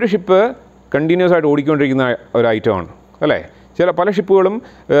 ഒരു ship continuous ആയിട്ട് ഓടിക്കൊണ്ടിരിക്കുന്ന ഒരു ഐറ്റമാണ്, അല്ലേ? ചില പല ഷിപ്പുകളും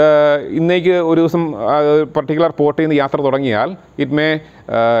ഇന്നേക്ക് ഒരു ദിവസം പർട്ടിക്കുലർ പോർട്ടിൽ നിന്ന് യാത്ര തുടങ്ങിയാൽ it may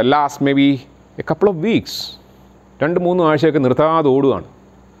last may be A couple of weeks, 2-3 ആഴ്ചയൊക്കെ നിർത്താതെ ഓടുകയാണ്.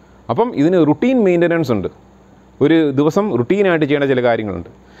 അപ്പം ഇതിന് റുട്ടീൻ മെയിൻ്റനൻസ് ഉണ്ട്. ഒരു ദിവസം റുട്ടീനായിട്ട് ചെയ്യേണ്ട ചില കാര്യങ്ങളുണ്ട്.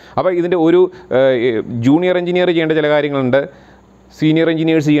 അപ്പോൾ ഇതിൻ്റെ ഒരു ജൂനിയർ എഞ്ചിനീയർ ചെയ്യേണ്ട ചില കാര്യങ്ങളുണ്ട്, സീനിയർ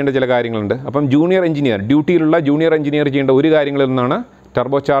എഞ്ചിനീയേഴ്സ് ചെയ്യേണ്ട ചില കാര്യങ്ങളുണ്ട്. അപ്പം ജൂനിയർ എഞ്ചിനീയർ, ഡ്യൂട്ടിയിലുള്ള ജൂനിയർ എഞ്ചിനീയർ ചെയ്യേണ്ട ഒരു കാര്യങ്ങളിൽ നിന്നാണ്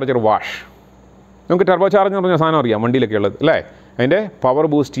ടർബോ ചാർജർ വാഷ്. നമുക്ക് ടർബോ ചാർജർ എന്ന് പറഞ്ഞ സാധനം അറിയാം, വണ്ടിയിലൊക്കെ ഉള്ളത് അല്ലേ. അതിൻ്റെ പവർ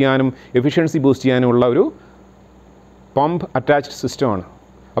ബൂസ്റ്റ് ചെയ്യാനും എഫിഷ്യൻസി ബൂസ്റ്റ് ചെയ്യാനുമുള്ള ഒരു പമ്പ് അറ്റാച്ച്ഡ് സിസ്റ്റമാണ്.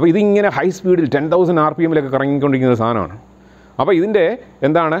 അപ്പോൾ ഇതിങ്ങനെ ഹൈ സ്പീഡിൽ 10,000 RPM കറങ്ങിക്കൊണ്ടിരിക്കുന്ന ഒരു സാധനമാണ്. അപ്പോൾ ഇതിൻ്റെ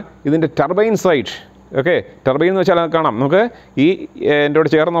എന്താണ്, ഇതിൻ്റെ ടർബൈൻ സൈറ്റ്. ഓക്കെ, ടർബൈൻ എന്ന് വെച്ചാൽ കാണാം നമുക്ക്, ഈ എൻ്റെ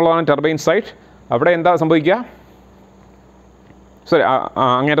കൂടെ ചേർന്നുള്ളതാണ് ടർബൈൻ സൈറ്റ്. അവിടെ എന്താ സംഭവിക്കുക, സോറി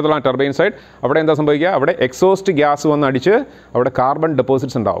അങ്ങേറ്റത്തുള്ള ടർബൈൻ സൈഡ്, അവിടെ എന്താ സംഭവിക്കുക, അവിടെ എക്സോസ്റ്റ് ഗ്യാസ് വന്ന് അടിച്ച് അവിടെ കാർബൺ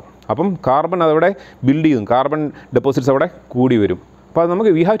ഡെപ്പോസിറ്റ്സ് ഉണ്ടാവും. അപ്പം കാർബൺ അതവിടെ ബിൽഡ് ചെയ്യും, കാർബൺ ഡെപ്പോസിറ്റ്സ് അവിടെ കൂടി വരും. അപ്പോൾ അത്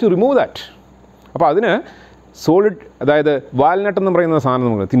നമുക്ക് we have to remove that. അപ്പോൾ അതിന് സോളിഡ്, അതായത് വാൽനട്ട് എന്ന് പറയുന്ന സാധനം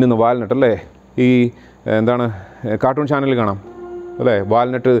നമുക്ക് തിന്നുന്ന വാൽനട്ട് അല്ലേ, ഈ എന്താണ് കാർട്ടൂൺ ചാനലിൽ കാണാം അല്ലേ,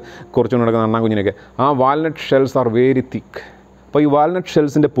 വാൽനട്ട് കുറച്ചുകൊണ്ട് നടക്കുന്ന അണ്ണാ കുഞ്ഞിനൊക്കെ. ആ വാൽനട്ട് ഷെൽസ് ആർ വെരി തിക്ക്. അപ്പോൾ ഈ വാൽനട്ട്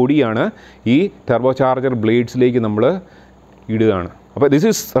ഷെൽസിൻ്റെ പൊടിയാണ് ഈ ടർബോ ചാർജർ ബ്ലേഡ്സിലേക്ക് നമ്മൾ ഇടുകയാണ്. അപ്പോൾ this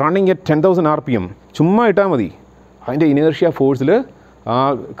is running at 10,000 RPM. ചുമ്മാ ഇട്ടാൽ മതി, അതിൻ്റെ ഇനേർഷ്യ ഫോഴ്സിൽ ആ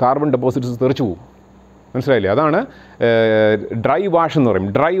കാർബൺ ഡെപ്പോസിറ്റ്സ് തെറിച്ചു പോകും. മനസ്സിലായില്ലേ? അതാണ് ഡ്രൈ വാഷ് എന്ന് പറയും,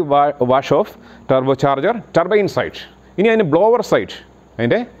 dry wash off turbo charger turbine side. ഇനി അതിന് ബ്ലോവർ സൈഡ്,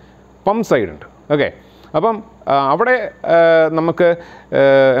 അതിൻ്റെ പമ്പ് സൈഡ് ഉണ്ട്. ഓക്കെ, അപ്പം അവിടെ നമുക്ക്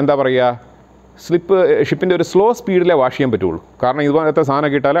എന്താ പറയുക, ഷിപ്പിൻ്റെ ഒരു സ്ലോ സ്പീഡിലേ വാഷ് ചെയ്യാൻ പറ്റുള്ളൂ. കാരണം ഇതുപോലത്തെ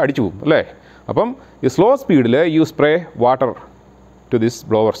സാധനമൊക്കെ ഇട്ടാൽ അടിച്ചു പോകും അല്ലേ. അപ്പം ഈ സ്ലോ സ്പീഡിൽ U spray water to this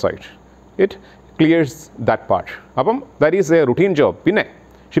blower side, it clears that part. അപ്പം that is A routine job. പിന്നെ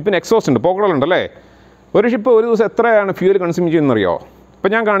ഷിപ്പിന് എക്സോസ്റ്റ് ഉണ്ട്, പോക്കകളുണ്ടല്ലേ. ഒരു ഷിപ്പ് ഒരു ദിവസം എത്രയാണ് ഫ്യൂൽ കൺസ്യൂം ചെയ്യുന്നറിയോ?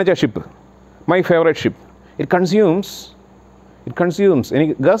 ഇപ്പം ഞാൻ കാണിച്ച ship, my favourite ship, it consumes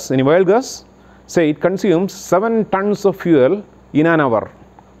any wild guess say it consumes 7 tons of fuel in an hour.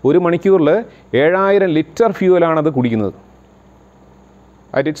 ഒരു മണിക്കൂറിൽ 7000 ലിറ്റർ ഫ്യൂവലാണത് കുടിക്കുന്നത്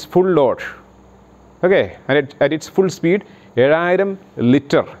at its full load. Okay, and at its full speed 7000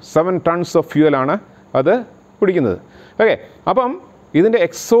 litre 7 tons of ഫ്യൂവലാണ് അത് കുടിക്കുന്നത്. Okay, അപ്പം ഇതിൻ്റെ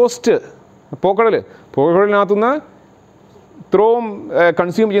exhaust പോക്കകളിനകത്തുനിന്ന് ഇത്രയും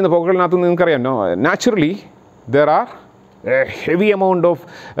consume ചെയ്യുന്ന പോക്കകളിനകത്തുനിന്ന് നിങ്ങൾക്കറിയാം, naturally there are heavy amount of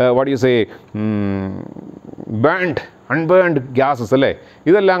what you say unburned gases അല്ലേ.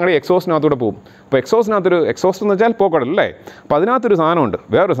 ഇതെല്ലാം കൂടി എക്സോസ്റ്റിനകത്തൂടെ പോകും. അപ്പോൾ എക്സോസ്റ്റ് എന്ന് വെച്ചാൽ പോക്കടല്ലേ. അപ്പോൾ അതിനകത്തൊരു സാധനമുണ്ട്,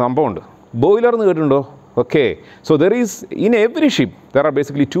 വേറൊരു സംഭവമുണ്ട്, ബോയിലർ എന്ന് കേട്ടിട്ടുണ്ടോ? Okay, so there is in every ship there are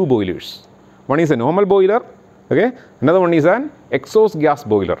basically 2 boilers. One is a normal boiler, okay, another one is an exhaust gas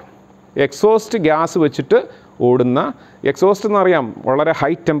boiler. Exhaust gas വെച്ചിട്ട് ഓടുന്ന, എക്സോസ്റ്റ് എന്നറിയാം വളരെ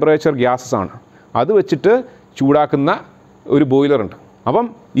ഹൈ ടെമ്പറേച്ചർ ഗ്യാസസ് ആണ്, അത് വെച്ചിട്ട് ചൂടാക്കുന്ന ഒരു ബോയിലറുണ്ട്. അപ്പം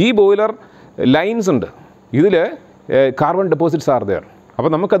ഈ ബോയിലർ ലൈൻസ് ഉണ്ട്, ഇതിൽ കാർബൺ ഡെപ്പോസിറ്റ്സ് ആർ ദെയർ.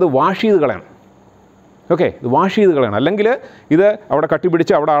 അപ്പോൾ നമുക്കത് വാഷ് ചെയ്ത് കളയണം. ഓക്കെ, ഇത് വാഷ് ചെയ്ത് കളയണം, അല്ലെങ്കിൽ ഇത് അവിടെ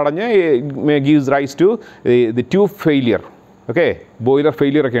കട്ടിപ്പിടിച്ച് അവിടെ അടഞ്ഞ് gives raise to the tube failure. Okay, boiler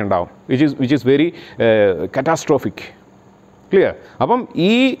failure ഒക്കെ ഉണ്ടാവും, വിച്ച് ഈസ് വെരി കാറ്റാസ്ട്രോഫിക്. ക്ലിയർ? അപ്പം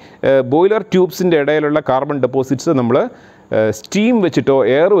ഈ ബോയിലർ ട്യൂബ്സിൻ്റെ ഇടയിലുള്ള കാർബൺ ഡെപ്പോസിറ്റ്സ് നമ്മൾ സ്റ്റീം വെച്ചിട്ടോ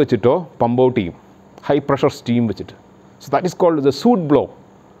എയർ വെച്ചിട്ടോ പമ്പ് ഔട്ട് ചെയ്യും, ഹൈ പ്രഷർ സ്റ്റീം വെച്ചിട്ട്. So that is called the suit blow.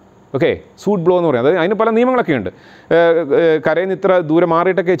 Okay, suit blow എന്ന് പറയുന്നത്, അതായത് അതിന് പല നിയമങ്ങളൊക്കെ ഉണ്ട്. കരയിൽ നിന്ന് ഇത്ര ദൂരെ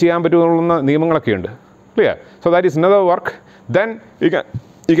മാറിയിട്ടൊക്കെ ചെയ്യാൻ പറ്റുമെന്നുള്ള നിയമങ്ങളൊക്കെ ഉണ്ട്. Clear? So that is another work. Then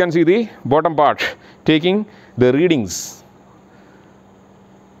you can see the bottom part taking the readings.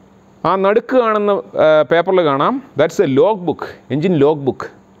 ആ നടുക്ക് കാണുന്ന പേപ്പറിൽ കാണാം, that's A log book, engine log book.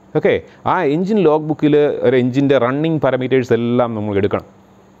 Okay, ആ എൻജിൻ ലോഗ് ബുക്കിൽ ഒരു എൻജിൻ്റെ റണ്ണിങ് പാരാമീറ്റേഴ്സ് എല്ലാം നമ്മൾ എടുക്കണം.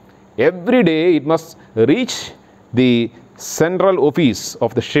 Every day it must reach the central office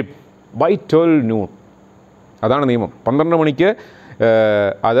of the ship by 12 noon. അതാണ് നിയമം. 12 മണിക്ക്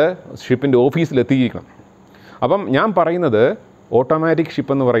അത് ഷിപ്പിൻ്റെ ഓഫീസിലെത്തിയിരിക്കണം. അപ്പം ഞാൻ പറയുന്നത് ഓട്ടോമാറ്റിക്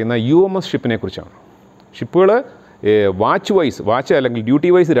ഷിപ്പ് എന്ന് പറയുന്ന UMS ഷിപ്പിനെ കുറിച്ചാണ്. ഷിപ്പുകൾ വാച്ച് അല്ലെങ്കിൽ duty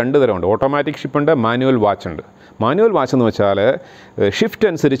vice 2 തരമുണ്ട്. Automatic ഷിപ്പുണ്ട്, manual watch ഉണ്ട്. മാനുവൽ വാച്ച് എന്ന് വെച്ചാൽ ഷിഫ്റ്റ്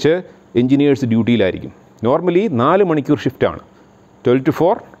അനുസരിച്ച് എൻജിനീയേഴ്സ് ഡ്യൂട്ടിയിലായിരിക്കും. നോർമലി 4 മണിക്കൂർ ഷിഫ്റ്റാണ്, 12 to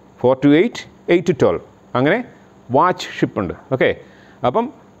 4, 4 to 8, 8 to 12, അങ്ങനെ വാച്ച് ഷിപ്പുണ്ട്. ഓക്കെ, അപ്പം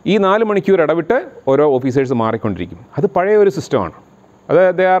ഈ 4 മണിക്കൂർ ഇടവിട്ട് ഓരോ ഓഫീസേഴ്സ് മാറിക്കൊണ്ടിരിക്കും. അത് പഴയ ഒരു സിസ്റ്റമാണ്, അത്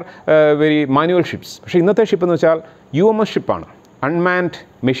they are very manual ships. പക്ഷേ ഇന്നത്തെ ഷിപ്പ് എന്ന് വെച്ചാൽ UMS ഷിപ്പാണ്, unmanned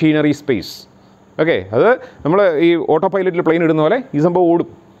machinery space. Okay, അത് നമ്മൾ ഈ ഓട്ടോ പൈലറ്റിൽ പ്ലെയിൻ ഇടുന്ന പോലെ ഈ സംഭവം ഓടും.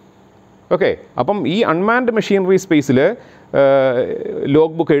 ഓക്കെ, അപ്പം ഈ അൺമാൻഡ് മെഷീനറി സ്പേസിൽ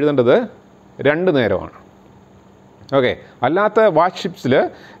ലോഗ് ബുക്ക് എഴുതേണ്ടത് 2 നേരമാണ്. ഓക്കെ. അല്ലാത്ത വാച്ച് ഷിപ്സിൽ,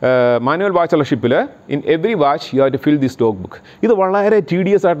 മാനുവൽ വാച്ചുള്ള ഷിപ്പിൽ, in every watch you have to fill this log book. ഇത് വളരെ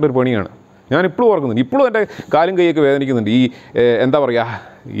ടീഡിയസ് ആയിട്ടൊരു പണിയാണ്. ഞാൻ ഇപ്പോഴും ഓർക്കുന്നുണ്ട്, ഇപ്പോഴും എൻ്റെ കാലും കൈയൊക്കെ വേദനിക്കുന്നുണ്ട്. ഈ എന്താ പറയുക,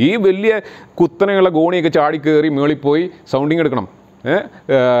 ഈ വലിയ കുത്തനെയുള്ള ഗോണിയൊക്കെ ചാടിക്കയറി മേളിൽ പോയി സൗണ്ടിങ് എടുക്കണം,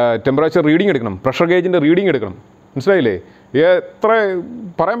 ടെമ്പറേച്ചർ റീഡിങ് എടുക്കണം, പ്രഷർ ഗേജിൻ്റെ റീഡിങ് എടുക്കണം. മനസ്സിലായില്ലേ? എത്ര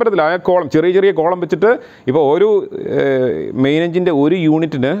പറയാൻ പറ്റത്തില്ല. ആ കോളം, ചെറിയ ചെറിയ കോളം വെച്ചിട്ട് ഇപ്പോൾ ഒരു മെയിൻ എഞ്ചിൻ്റെ ഒരു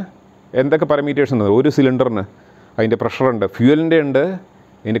യൂണിറ്റിന് എന്തൊക്കെ പാരാമീറ്റേഴ്സ് ഉണ്ട്. ഒരു സിലിണ്ടറിന് അതിൻ്റെ പ്രഷറുണ്ട്, ഫ്യൂവലിൻ്റെ ഉണ്ട്,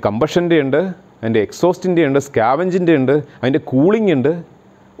 അതിൻ്റെ കമ്പഷൻ്റെ ഉണ്ട്, അതിൻ്റെ എക്സോസ്റ്റിൻ്റെ ഉണ്ട്, സ്കാവഞ്ചിൻ്റെ ഉണ്ട്, അതിൻ്റെ കൂളിംഗ് ഉണ്ട്.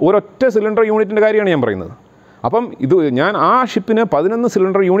 ഒരൊറ്റ സിലിണ്ടർ യൂണിറ്റിൻ്റെ കാര്യമാണ് ഞാൻ പറയുന്നത്. അപ്പം ഇത് ഞാൻ ആ ഷിപ്പിന് 11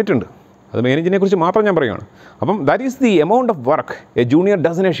 സിലിണ്ടർ യൂണിറ്റ് ഉണ്ട്. അത് മെയിൻ എഞ്ചിനെ കുറിച്ച് മാത്രം ഞാൻ പറയുകയാണ്. അപ്പം that is the amount of work A junior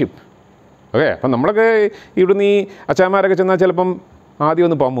does in A ship. Okay. അപ്പം നമ്മളൊക്കെ ഇവിടുന്ന് ഈ അച്ചാമാരൊക്കെ ചെന്നാൽ ചിലപ്പം ആദ്യം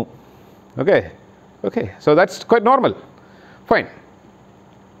ഒന്ന് പമ്മും. Okay okay. So that's quite normal. Fine.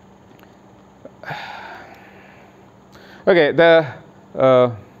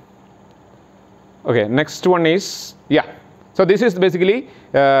 Okay, next one is, yeah. So this is basically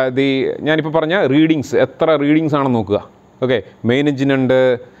ഞാനിപ്പോൾ പറഞ്ഞ റീഡിങ്സ്, എത്ര റീഡിങ്സ് ആണെന്ന് നോക്കുക. ഓക്കെ. മെയിൻ എഞ്ചിൻ ഉണ്ട്,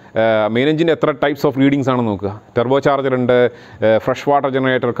 മെയിൻ എഞ്ചിൻ്റെ എത്ര ടൈപ്സ് ഓഫ് റീഡിങ്സ് ആണെന്ന് നോക്കുക. ടെർബോ ചാർജർ ഉണ്ട്, ഫ്രഷ് വാട്ടർ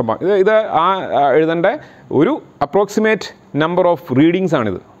ജനറേറ്റർ ഒക്കെ. ഇത് എഴുതേണ്ട ഒരു അപ്രോക്സിമേറ്റ് നമ്പർ ഓഫ് റീഡിങ്സ്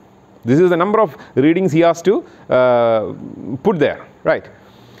ആണിത്. This is the number of readings he has to put there, right?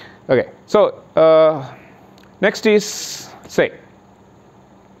 Okay. So next is say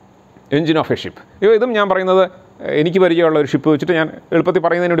engine of A ship. ഇതും ഞാൻ പറയുന്നത് എനിക്ക് പരിചയമുള്ള ഒരു ഷിപ്പ് വെച്ചിട്ട് ഞാൻ എളുപ്പത്തിൽ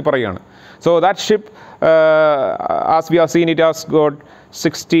പറയുന്നതിന് വേണ്ടി പറയുകയാണ്. So that ship, as we have seen, it has got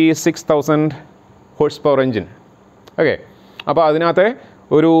 66,000 horse power engine. Okay. അപ്പോൾ അതിനകത്തെ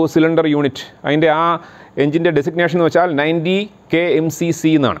ഒരു സിലിണ്ടർ യൂണിറ്റ്, അതിൻ്റെ ആ എൻജിൻ്റെ ഡെസിഗ്നേഷൻ എന്ന് വെച്ചാൽ 90 kmcc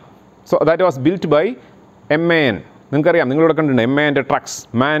എന്നാണ്. So that was built by MAN. നിങ്ങൾക്കറിയാം, നിങ്ങളിവിടെ കണ്ടിട്ടുണ്ട് MAൻ്റെ ട്രക്സ്,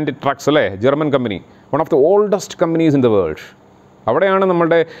 മാൻഡ് ട്രക്സ് അല്ലേ, German company, one of the oldest companies in the world. അവിടെയാണ്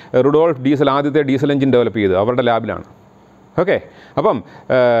നമ്മളുടെ റുഡോൾഫ് ഡീസൽ ആദ്യത്തെ ഡീസൽ എഞ്ചിൻ ഡെവലപ്പ് ചെയ്തത്, അവരുടെ ലാബിലാണ്. ഓക്കെ. അപ്പം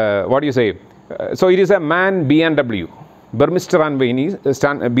what you say, so it is a man BMW, ബെർമിസ്റ്റർ and vein. ഈ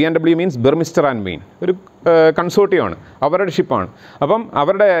BMW മീൻസ് ബെർമിസ്റ്റർ ആൻഡ് വെയിൻ, ഒരു കൺസോർട്ടിയമാണ്, അവരുടെ ഷിപ്പാണ്. അപ്പം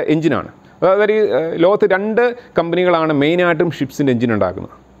അവരുടെ എഞ്ചിനാണ്. അതായത് ലോകത്ത് 2 കമ്പനികളാണ് മെയിനായിട്ടും ഷിപ്സിൻ്റെ എഞ്ചിൻ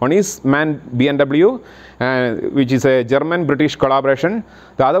ഉണ്ടാക്കുന്നത്. One is MAN BMW, which is a German-British collaboration.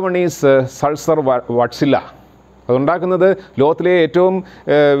 The other one is Sulzer Wärtsilä. അതുണ്ടാക്കുന്നത് ലോകത്തിലെ ഏറ്റവും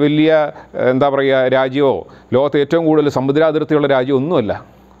വലിയ എന്താ പറയുക രാജ്യമോ, ലോകത്തെ ഏറ്റവും കൂടുതൽ സമുദ്രാതിർത്തിയുള്ള രാജ്യം ഒന്നുമല്ല.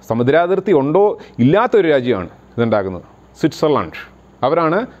 സമുദ്രാതിർത്തി ഉണ്ടോ ഇല്ലാത്തൊരു രാജ്യമാണ് ഇതുണ്ടാക്കുന്നത്, സ്വിറ്റ്സർലാൻഡ്.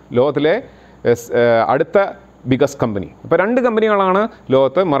 അവരാണ് ലോകത്തിലെ അടുത്ത ബിഗസ്റ്റ് കമ്പനി. അപ്പോൾ 2 കമ്പനികളാണ്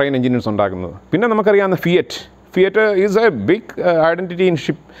ലോകത്ത് മറൈൻ എഞ്ചിനീയേഴ്സ് ഉണ്ടാക്കുന്നത്. പിന്നെ നമുക്കറിയാവുന്ന Fiat is A big identity in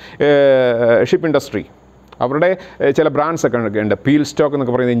ship industry. അവരുടെ ചില ബ്രാൻഡ്സ് ഒക്കെ ഉണ്ട്, പീൽ സ്റ്റോക്ക്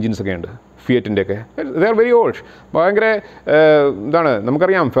എന്നൊക്കെ പറയുന്ന എഞ്ചിൻസ് ഒക്കെ ഉണ്ട് ഫിയറ്റിൻ്റെയൊക്കെ. They are very old. ഭയങ്കര എന്താണ്,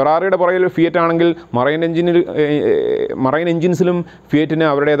 നമുക്കറിയാം ഫെറാറിയുടെ പുറകിൽ ഫിയറ്റ് ആണെങ്കിൽ മറൈൻ എഞ്ചിൻസിലും ഫിയറ്റിന്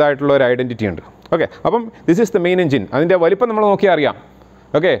അവരുടേതായിട്ടുള്ള ഒരു ഐഡൻറ്റിറ്റി ഉണ്ട്. ഓക്കെ. അപ്പം this is the main engine. അതിൻ്റെ വലിപ്പം നമ്മൾ നോക്കിയാൽ അറിയാം.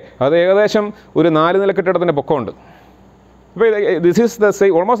 ഓക്കെ. അത് ഏകദേശം ഒരു 4 നില കെട്ടിടത്തിൻ്റെ പൊക്കമുണ്ട്. അപ്പോൾ this is the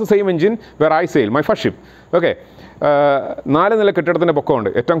almost the same engine were I sale my first ship. Okay. 4 നില കെട്ടിടത്തിൻ്റെ പൊക്കമുണ്ട്.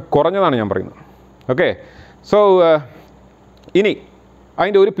 ഏറ്റവും കുറഞ്ഞതാണ് ഞാൻ പറയുന്നത്. ഓക്കെ. സോ ഇനി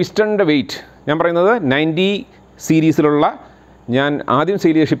അതിൻ്റെ ഒരു പിസ്റ്റണിൻ്റെ വെയിറ്റ് ഞാൻ പറയുന്നത് 90 സീരീസിലുള്ള ഞാൻ ആദ്യം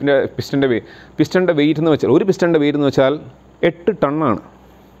സെയിൽ ചെയ്ത ഷിപ്പിൻ്റെ പിസ്റ്റണിൻ്റെ വെയിറ്റ് എന്ന് വെച്ചാൽ, ഒരു പിസ്റ്റണിൻ്റെ വെയിറ്റ് എന്ന് വെച്ചാൽ 8 ടണ്ണാണ്.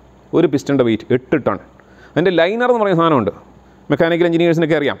 ഒരു പിസ്റ്റണിൻ്റെ വെയിറ്റ് 8 ടൺ. അതിൻ്റെ ലൈനർ എന്ന് പറയുന്ന സാധനമുണ്ട്, മെക്കാനിക്കൽ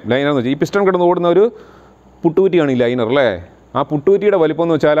എഞ്ചിനീയേഴ്സിനൊക്കെ അറിയാം ലൈനർ എന്ന് വെച്ചാൽ. ഈ പിസ്റ്റൺ കിടന്ന് ഓടുന്ന ഒരു പുട്ടുകുറ്റിയാണ് ഈ ലൈനർ അല്ലേ. ആ പുട്ടുകുറ്റിയുടെ വലിപ്പം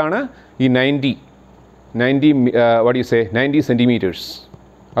എന്ന് വെച്ചാലാണ് ഈ 90 സെൻറ്റിമീറ്റേഴ്സ്.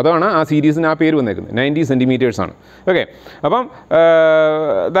 അതാണ് ആ സീരീസിന് ആ പേര് വന്നേക്കുന്നത്, 90 സെൻറ്റിമീറ്റേഴ്സാണ്. ഓക്കെ. അപ്പം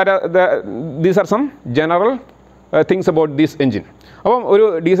these are some general things about this engine. അപ്പം ഒരു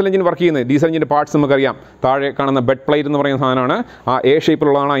ഡീസൽ എഞ്ചിൻ വർക്ക് ചെയ്യുന്നത്, ഡീസൽ എഞ്ചിൻ്റെ പാർട്സ് നമുക്കറിയാം. താഴെ കാണുന്ന ബെഡ് പ്ലേറ്റ് എന്ന് പറയുന്ന സാധനമാണ്, ആ A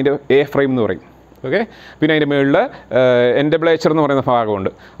ഷേപ്പിലുള്ളതാണ് അതിൻ്റെ A ഫ്രെയിം എന്ന് പറയും. ഓക്കെ. പിന്നെ അതിൻ്റെ മുകളിൽ എൻഡബ്ലേച്ചർ എന്ന് പറയുന്ന ഭാഗമുണ്ട്,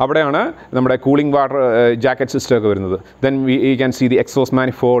 അവിടെയാണ് നമ്മുടെ കൂളിംഗ് വാട്ടർ ജാക്കറ്റ് സിസ്റ്റം ഒക്കെ വരുന്നത്. Then we can see the exhaust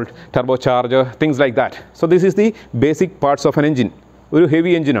manifold, turbo charger, things like that. So this is the basic parts of N engine. ഒരു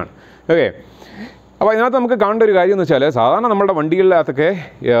ഹെവി എഞ്ചിനാണ്. ഓക്കെ. അപ്പോൾ ഇതിനകത്ത് നമുക്ക് കാണേണ്ട ഒരു കാര്യം എന്ന് വെച്ചാൽ, സാധാരണ നമ്മുടെ വണ്ടികളിലകത്തൊക്കെ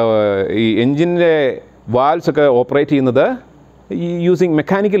ഈ എഞ്ചിൻ്റെ വാൽവ്സ് ഒക്കെ ഓപ്പറേറ്റ് ചെയ്യുന്നത് ഈ യൂസിങ്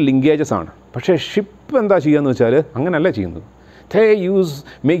മെക്കാനിക്കൽ ലിങ്കേജസ് ആണ്. പക്ഷേ ഷിപ്പ് എന്താ ചെയ്യുകയെന്ന് വെച്ചാൽ അങ്ങനെയല്ല ചെയ്യുന്നത്. they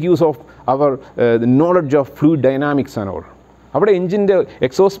make use of our knowledge of fluid dynamics and all. അവിടെ എഞ്ചിൻ്റെ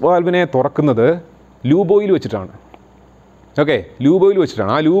എക്സോസ്റ്റ് വാൽവിനെ തുറക്കുന്നത് ലൂബ് ഓയിൽ വെച്ചിട്ടാണ്. ഓക്കെ. ലൂബ് ഓയിൽ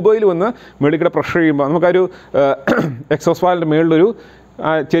വെച്ചിട്ടാണ്. ആ ലൂബ് ഓയിൽ വന്ന് മേളിക്കൂടെ പ്രഷർ ചെയ്യുമ്പോൾ നമുക്കൊരു എക്സോസ്റ്റ് വാൽവിൻ്റെ മേളിലൊരു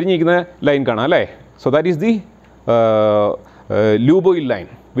ചെരിഞ്ഞിരിക്കുന്ന ലൈൻ കാണാം അല്ലേ. So that is the lube oil line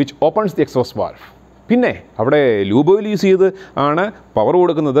which opens the exhaust valve. പിന്നെ അവിടെ ലൂബ് ഓയിൽ യൂസ് ചെയ്ത് ആണ് പവർ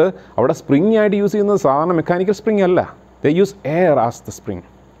കൊടുക്കുന്നത്. അവിടെ സ്പ്രിങ് ആയിട്ട് യൂസ് ചെയ്യുന്നത് സാധാരണ മെക്കാനിക്കൽ സ്പ്രിങ് അല്ല, ദേ use air as the spring.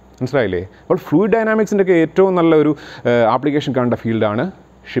 മനസ്സിലായില്ലേ? അപ്പോൾ ഫ്ലൂയിഡ് ഡൈനാമിക്സിൻ്റെ ഒക്കെ ഏറ്റവും നല്ലൊരു ആപ്ലിക്കേഷൻ കണ്ട ഫീൽഡാണ്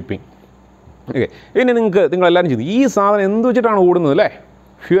ഷിപ്പിംഗ്. ഓക്കെ, ഇനി നിങ്ങളെല്ലാവരും ചെയ്തു ഈ സാധനം എന്ത് വെച്ചിട്ടാണ് ഓടുന്നത് അല്ലേ?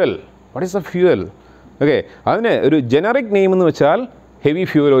 Fuel. What is A fuel? Okay, അതിന് ഒരു ജനറിക് നെയിം എന്ന് വെച്ചാൽ ഹെവി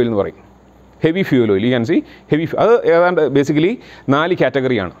ഫ്യൂവൽ ഓയിൽ എന്ന് പറയും. Heavy fuel oil, you can see heavy. അത് ഏതാണ്ട് ബേസിക്കലി 4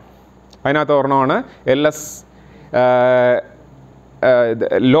 കാറ്റഗറിയാണ്. അതിനകത്ത് ഒരെണ്ണമാണ് LS,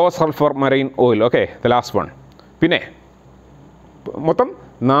 low sulphur marine oil. Okay, the last one. പിന്നെ മൊത്തം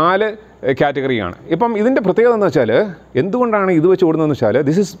 4 കാറ്റഗറിയാണ്. ഇപ്പം ഇതിൻ്റെ പ്രത്യേകത എന്ന് വെച്ചാൽ എന്തുകൊണ്ടാണ് ഇത് വെച്ച് ഓടുന്നതെന്ന് വെച്ചാൽ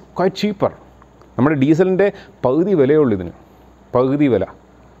ദിസ് ഈസ് ക്വൈറ്റ് ചീപ്പർ. നമ്മുടെ ഡീസലിൻ്റെ പകുതി വിലയുള്ളൂ ഇതിന്, പകുതി വില.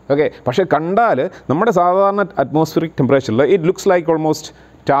 ഓക്കെ, പക്ഷേ കണ്ടാൽ നമ്മുടെ സാധാരണ അറ്റ്മോസ്ഫിയറിക് ടെമ്പറേച്ചറിൽ it looks like almost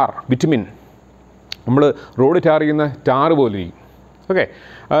tar, bitumen. നമ്മൾ റോഡ് ടാർ ചെയ്യുന്ന ടാർ പോലെ ഇരിക്കും. ഓക്കെ,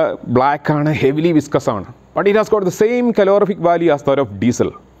 ബ്ലാക്കാണ്, ഹെവിലി വിസ്കസ് ആണ്. But it has got the same calorific value as that of diesel.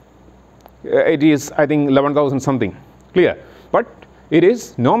 It is I think 11,000 something. Clear? But it is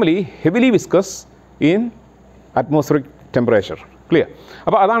normally heavily viscous in atmospheric temperature. Clear?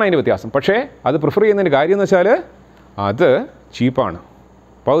 അപ്പോൾ അതാണ് അതിൻ്റെ വ്യത്യാസം. പക്ഷേ അത് prefer ചെയ്യുന്നതിൻ്റെ കാര്യം എന്ന് വെച്ചാൽ അത് ചീപ്പാണ്,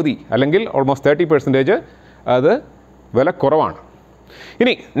 പകുതി അല്ലെങ്കിൽ ഓൾമോസ്റ്റ് 30% അത് വില കുറവാണ്.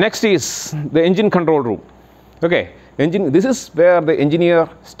 ഇനി next is the engine control room. Okay, this is where the engineer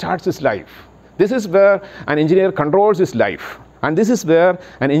starts his life. This is where an engineer controls his life. And this is where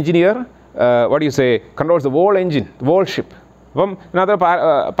an engineer controls the whole engine, the whole ship. അപ്പം ഇതിനകത്ത്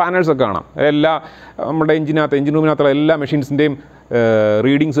പാനൽസൊക്കെ കാണാം. എല്ലാ നമ്മുടെ engine റൂമിനകത്തുള്ള എല്ലാ മെഷീൻസിൻ്റെയും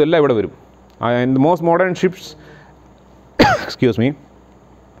റീഡിങ്സും എല്ലാം ഇവിടെ വരും. And most modern ships, excuse me,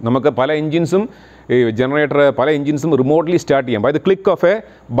 നമുക്ക് പല എൻജിൻസും ഈ ജനറേറ്റർ പല എൻജിൻസും റിമോട്ട്ലി സ്റ്റാർട്ട് ചെയ്യാം. By the click of A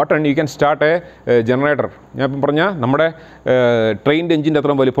button you can start A generator. ഞാൻ ഇപ്പം പറഞ്ഞാൽ നമ്മുടെ ട്രെയിനിൻ്റെ എഞ്ചിൻ്റെ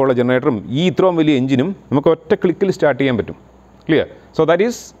അത്രയും വലിപ്പമുള്ള ജനറേറ്ററും ഈ ഇത്രയും വലിയ എഞ്ചിനും നമുക്ക് ഒറ്റ ക്ലിക്കിൽ സ്റ്റാർട്ട് ചെയ്യാൻ പറ്റും. Clear? So that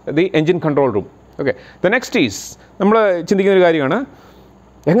is the engine control room. Okay, the next is നമ്മൾ ചിന്തിക്കുന്ന ഒരു കാര്യമാണ്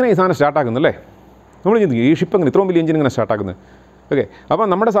എങ്ങനെ ഈ സാധനം സ്റ്റാർട്ടാക്കുന്നത് അല്ലേ? നമ്മൾ ചിന്തിക്കും ഈ ഷിപ്പ് എങ്ങനെ ഇത്രയും വലിയ എഞ്ചിൻ എങ്ങനെ സ്റ്റാർട്ടാക്കുന്നത്. ഓക്കെ, അപ്പോൾ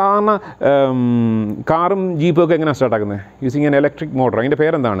നമ്മുടെ സാധാരണ കാറും ജീപ്പും ഒക്കെ എങ്ങനെയാണ് സ്റ്റാർട്ടാക്കുന്നത്? Using an electric motor. അതിൻ്റെ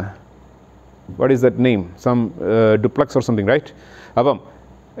പേരെന്താണ്? What is that name? Some duplex or something, right? അപ്പം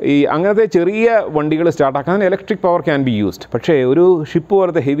ഈ അങ്ങനത്തെ ചെറിയ വണ്ടികൾ സ്റ്റാർട്ടാക്കാൻ electric power can be used. പക്ഷേ ഒരു ഷിപ്പ്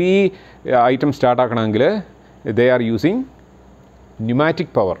പോലത്തെ heavy item സ്റ്റാർട്ടാക്കണമെങ്കിൽ they are using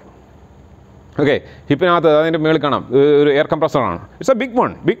pneumatic power. Okay, ഷിപ്പിനകത്ത് അതിൻ്റെ മേളിൽ കാണാം ഒരു air കംപ്രസറാണ്. It's A big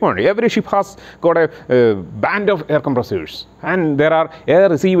one. Every ship has got A band of air compressors and there are air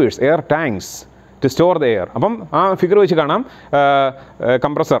receivers, air tanks to store the air. അപ്പം ആ figure വെച്ച് കാണാം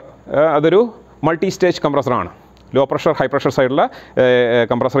compressor അതൊരു multi stage കംപ്രസറാണ്. Low pressure high pressure സൈഡിലുള്ള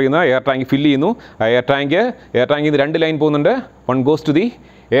compressor ചെയ്യുന്ന air tank fill ചെയ്യുന്നു. ആ air ടാങ്കിൽ നിന്ന് 2 ലൈൻ പോകുന്നുണ്ട്. One goes to the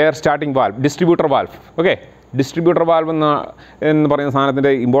air starting valve, distributor valve. Okay, distributor valve എന്ന് പറയുന്ന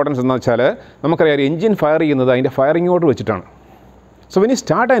സാധനത്തിൻ്റെ ഇമ്പോർട്ടൻസ് എന്ന് വെച്ചാൽ നമുക്കറിയാം എഞ്ചിൻ ഫയർ ചെയ്യുന്നത് അതിൻ്റെ ഫയറിംഗ് ഓർഡർ വെച്ചിട്ടാണ്. So when you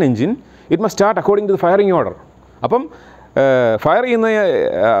start an engine it must start according to the firing order. അപ്പം ഫയർ ചെയ്യുന്ന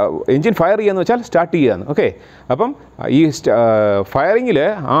എഞ്ചിൻ ഫയർ ചെയ്യുകയെന്ന് വെച്ചാൽ സ്റ്റാർട്ട് ചെയ്യുകയാണ്. ഓക്കെ, അപ്പം ഈ ഫയറിങ്ങിൽ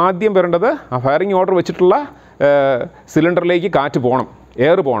ആദ്യം വരേണ്ടത് ആ ഫയറിംഗ് ഓർഡർ വെച്ചിട്ടുള്ള സിലിണ്ടറിലേക്ക് കാറ്റ് പോകണം,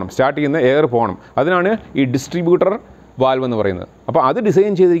 എയർ പോകണം, സ്റ്റാർട്ട് ചെയ്യുന്ന എയർ പോകണം. അതിനാണ് ഈ ഡിസ്ട്രിബ്യൂട്ടർ വാൽവ് എന്ന് പറയുന്നത്. അപ്പോൾ അത്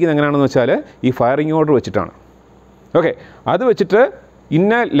ഡിസൈൻ ചെയ്തിരിക്കുന്നത് എങ്ങനെയാണെന്ന് വെച്ചാൽ ഈ ഫയറിംഗ് ഓർഡർ വെച്ചിട്ടാണ്. ഓക്കെ, അത് വെച്ചിട്ട്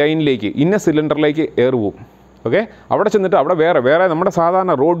ഇന്ന ലൈനിലേക്ക് ഇന്ന സിലിണ്ടറിലേക്ക് എയർ പോവും. ഓക്കെ, അവിടെ ചെന്നിട്ട് അവിടെ വേറെ നമ്മുടെ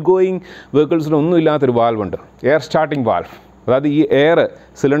സാധാരണ റോഡ് ഗോയിങ് വെഹിക്കിൾസിനൊന്നും ഇല്ലാത്തൊരു വാൽവ് ഉണ്ട്, എയർ സ്റ്റാർട്ടിംഗ് വാൽവ്. അതായത് ഈ എയർ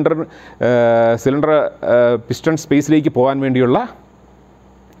സിലിണ്ടർ പിസ്റ്റൺ സ്പേസിലേക്ക് പോകാൻ വേണ്ടിയുള്ള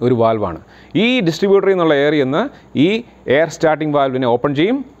ഒരു വാൽവാണ്. ഈ ഡിസ്ട്രിബ്യൂട്ടറിൽ നിന്നുള്ള എയറിൽ നിന്ന് ഈ എയർ സ്റ്റാർട്ടിംഗ് വാൽവിനെ ഓപ്പൺ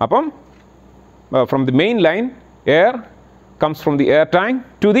ചെയ്യും. അപ്പം from the main line air comes from the air tank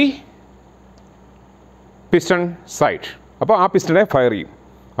to the piston side. അപ്പോൾ ആ പിസ്റ്റനെ ഫയർ ചെയ്യും.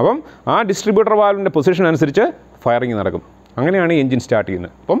 അപ്പം ആ ഡിസ്ട്രിബ്യൂട്ടർ വാൽവിൻ്റെ പൊസിഷൻ അനുസരിച്ച് ഫയറിങ് നടക്കും. അങ്ങനെയാണ് എഞ്ചിൻ സ്റ്റാർട്ട്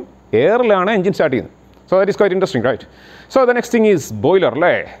ചെയ്യുന്നത്. അപ്പം എയറിലാണ് എഞ്ചിൻ സ്റ്റാർട്ട് ചെയ്യുന്നത്. So that is quite interesting, right? So the next thing is boiler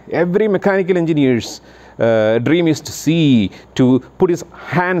അല്ലേ? Every mechanical engineers dream is to see to put his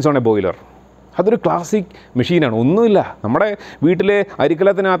hands on A boiler. അതൊരു classic മെഷീനാണ്. ഒന്നുമില്ല, നമ്മുടെ വീട്ടിലെ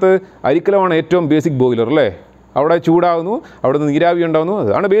അരിക്കലമാണ് ഏറ്റവും ബേസിക് ബോയിലർ അല്ലേ? അവിടെ ചൂടാകുന്നു, അവിടെ നിന്ന് നീരാവി ഉണ്ടാകുന്നു.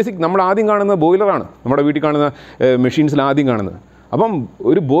 അതാണ് ബേസിക്. നമ്മൾ ആദ്യം കാണുന്ന ബോയിലറാണ്, നമ്മുടെ വീട്ടിൽ കാണുന്ന മെഷീൻസിൽ ആദ്യം കാണുന്നത്. അപ്പം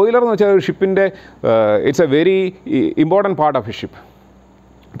ഒരു ബോയിലർ എന്ന് വെച്ചാൽ ഒരു ഷിപ്പിൻ്റെ it's A very important part of A ship.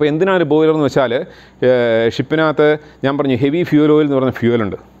 അപ്പോൾ എന്തിനാണ് ബോയിലർ എന്ന് വെച്ചാൽ ഷിപ്പിനകത്ത് ഞാൻ പറഞ്ഞു ഹെവി ഫ്യൂൽ ഓയിൽ എന്ന് പറഞ്ഞ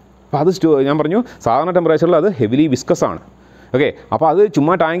ഫ്യൂലുണ്ട്. അപ്പോൾ അത് ഞാൻ പറഞ്ഞു സാധാരണ ടെമ്പറേച്ചറിൽ അത് ഹെവിലി വിസ്കസ് ആണ്. ഓക്കെ, അപ്പോൾ അത്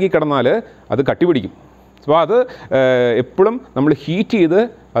ചുമ്മാ ടാങ്കിൽ കിടന്നാൽ അത് കട്ടിപിടിക്കും. അപ്പോൾ അത് എപ്പോഴും നമ്മൾ ഹീറ്റ് ചെയ്ത്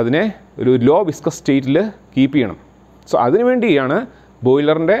അതിനെ ഒരു ലോ വിസ്കസ് സ്റ്റേറ്റിൽ കീപ്പ് ചെയ്യണം. സോ അതിനു വേണ്ടിയാണ്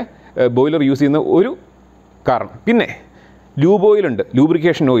ബോയിലറിൻ്റെ ബോയിലർ യൂസ് ചെയ്യുന്ന ഒരു കാരണം. പിന്നെ ലൂബ് ഓയിലുണ്ട്,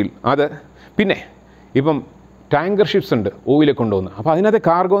 ലൂബ്രിക്കേഷൻ ഓയിൽ, അത്. പിന്നെ ഇപ്പം ടാങ്കർ ഷിപ്സ് ഉണ്ട് ഓയിലൊക്കെ കൊണ്ടുവന്ന്. അപ്പോൾ അതിനകത്ത്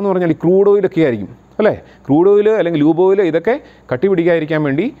കാർഗോ എന്ന് പറഞ്ഞാൽ ഈ ക്രൂഡ് ഓയിലൊക്കെ ആയിരിക്കും അല്ലേ. ക്രൂഡ് ഓയിൽ അല്ലെങ്കിൽ ലൂബ് ഓയിൽ ഇതൊക്കെ കട്ടി പിടിക്കാതിരിക്കാൻ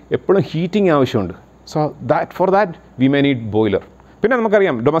വേണ്ടി എപ്പോഴും ഹീറ്റിംഗ് ആവശ്യമുണ്ട്. So for that we may need boiler. പിന്നെ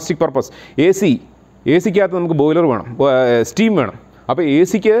നമുക്കറിയാം ഡൊമസ്റ്റിക് പർപ്പസ് എ സിക്കകത്ത് നമുക്ക് ബോയിലർ വേണം, സ്റ്റീം വേണം. അപ്പോൾ എ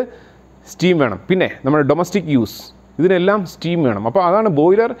സിക്ക് സ്റ്റീം വേണം. പിന്നെ നമ്മുടെ ഡൊമസ്റ്റിക് യൂസ് ഇതിനെല്ലാം സ്റ്റീം വേണം. അപ്പോൾ അതാണ്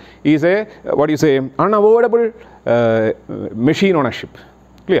boiler is A what you say unavoidable machine on A ship.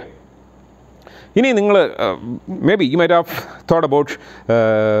 Clear? ഇനി നിങ്ങൾ may be you might have thought about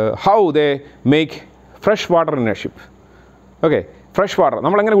how they make fresh water in A ship. Okay, fresh water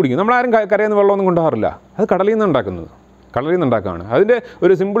നമ്മളെങ്ങനെ കുടിക്കും? നമ്മളാരും കരയിൽ നിന്ന് വെള്ളമൊന്നും കൊണ്ടുപോകാറില്ല. അത് കടലിൽ നിന്ന് ഉണ്ടാക്കുന്നത്, കടലിൽ നിന്ന് ഉണ്ടാക്കുകയാണ്. അതിൻ്റെ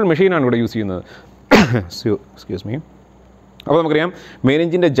ഒരു സിമ്പിൾ മെഷീനാണ് ഇവിടെ യൂസ് ചെയ്യുന്നത്. Excuse me. അപ്പോൾ നമുക്കറിയാം മെയിൻ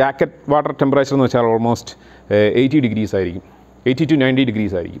എഞ്ചിൻ്റെ ജാക്കറ്റ് വാട്ടർ ടെമ്പറേച്ചർ എന്ന് വെച്ചാൽ ഓൾമോസ്റ്റ് 80 ഡിഗ്രീസ് ആയിരിക്കും, 80 to 90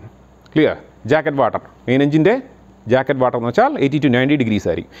 ഡിഗ്രീസ് ആയിരിക്കും. ക്ലിയർ? ജാക്കറ്റ് വാട്ടർ, മെയിൻ എഞ്ചിൻ്റെ ജാക്കറ്റ് വാട്ടർ എന്ന് വെച്ചാൽ 80 to 90 ഡിഗ്രീസ്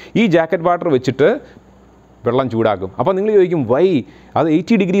ആയിരിക്കും. ഈ ജാക്കറ്റ് വാട്ടർ വെച്ചിട്ട് വെള്ളം ചൂടാക്കും. അപ്പോൾ നിങ്ങൾ ചോദിക്കും വൈ അത്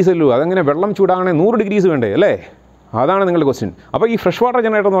 80 ഡിഗ്രീസ് അല്ലോ, അതങ്ങനെ വെള്ളം ചൂടാകണേ 100 ഡിഗ്രീസ് വേണ്ടേ അല്ലേ? അതാണ് നിങ്ങളുടെ ക്വസ്റ്റ്യൻ. അപ്പോൾ ഈ ഫ്രഷ് വാട്ടർ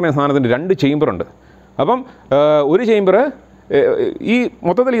ജനറേറ്റർ എന്ന് പറയുന്ന സാധനത്തിൻ്റെ 2 ചേമ്പറുണ്ട്. അപ്പം ഒരു ചേമ്പർ ഈ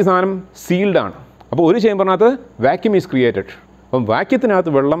മൊത്തത്തിൽ ഈ സാധനം സീൽഡാണ്. അപ്പോൾ ഒരു ചേമ്പറിനകത്ത് വാക്യൂം ഈസ് ക്രിയേറ്റഡ്. അപ്പം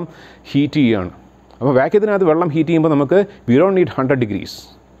വാക്യത്തിനകത്ത് വെള്ളം ഹീറ്റ് ചെയ്യുകയാണ്. അപ്പോൾ വാക്യത്തിനകത്ത് വെള്ളം ഹീറ്റ് ചെയ്യുമ്പോൾ നമുക്ക് വി ഡോണ്ട് നീഡ് 100 ഡിഗ്രീസ്.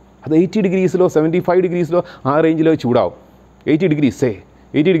 അത് 80 ഡിഗ്രീസിലോ 75 ഡിഗ്രീസിലോ ആ റേഞ്ചിലോ ചൂടാവും. 80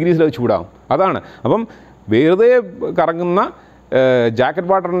 ഡിഗ്രീസിലോ ചൂടാവും. അതാണ്. അപ്പം വെറുതെ കറങ്ങുന്ന ജാക്കറ്റ്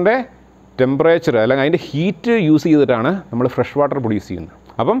വാട്ടറിൻ്റെ ടെമ്പറേച്ചർ അല്ലെങ്കിൽ അതിൻ്റെ ഹീറ്റ് യൂസ് ചെയ്തിട്ടാണ് നമ്മൾ ഫ്രഷ് വാട്ടർ പ്രൊഡ്യൂസ് ചെയ്യുന്നത്.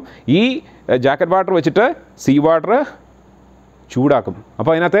 അപ്പം ഈ ജാക്കറ്റ് വാട്ടർ വെച്ചിട്ട് സീ വാട്ടർ ചൂടാക്കും.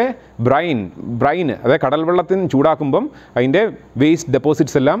 അപ്പോൾ അതിനകത്തെ ബ്രൈന് അതായത് കടൽ വെള്ളത്തിന് ചൂടാക്കുമ്പം അതിൻ്റെ വേസ്റ്റ്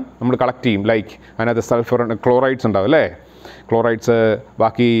ഡെപ്പോസിറ്റ്സ് എല്ലാം നമ്മൾ കളക്ട് ചെയ്യും. ലൈക്ക് അതിനകത്ത് സൾഫർ ക്ലോറൈഡ്സ് ഉണ്ടാവും അല്ലേ, ക്ലോറൈഡ്സ്,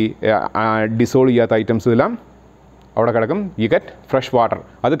 ബാക്കി ഡിസോൾവ് ചെയ്യാത്ത ഐറ്റംസ് എല്ലാം അവിടെ കിടക്കും. You get fresh water.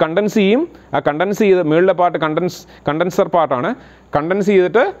 അത് കണ്ടൻസ് ചെയ്യും. ആ കണ്ടൻസ് ചെയ്ത് മുകളിലെ പാർട്ട് കണ്ടൻസർ പാർട്ടാണ്. കണ്ടൻസ്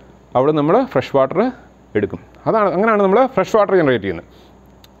ചെയ്തിട്ട് അവിടെ നമ്മൾ ഫ്രഷ് വാട്ടർ എടുക്കും. അങ്ങനെയാണ് നമ്മൾ ഫ്രഷ് വാട്ടർ ജനറേറ്റ് ചെയ്യുന്നത്.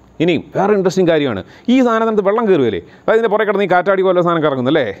 ഇനി വേറെ ഇൻട്രസ്റ്റിംഗ് കാര്യമാണ്, ഈ സാധനത്തിനകത്ത് വെള്ളം കയറുകയല്ലേ, അതായത് ഇതിൻ്റെ പുറകെ കിടന്ന് ഈ കാറ്റാടി പോലെ സാധനം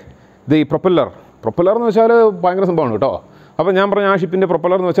കറങ്ങുന്നല്ലേ, ഇത് ഈ പ്രൊപ്പല്ലർ എന്ന് വെച്ചാൽ ഭയങ്കര സംഭവമാണ് കേട്ടോ. അപ്പോൾ ഞാൻ പറഞ്ഞ ആ ഷിപ്പിൻ്റെ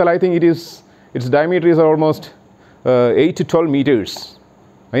പ്രൊപ്പല്ലർ എന്ന് വെച്ചാൽ I think it's diameter is almost 8 to 12 meters.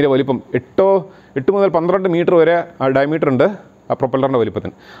 അതിൻ്റെ വലിപ്പം 8 മുതൽ 12 മീറ്റർ വരെ ആ ഡയമീറ്റർ ഉണ്ട് ആ പ്രൊപ്പല്ലറിൻ്റെ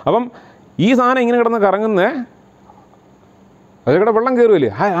വലിപ്പത്തിന്. അപ്പം ഈ സാധനം ഇങ്ങനെ കിടന്ന് കറങ്ങുന്ന അതിലൂടെ വെള്ളം കയറുമല്ലേ,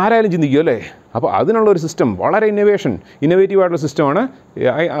 ആരായാലും ചിന്തിക്കും അല്ലേ. അപ്പോൾ അതിനുള്ളൊരു സിസ്റ്റം, വളരെ ഇന്നോവേറ്റീവ് ആയിട്ടുള്ള സിസ്റ്റമാണ്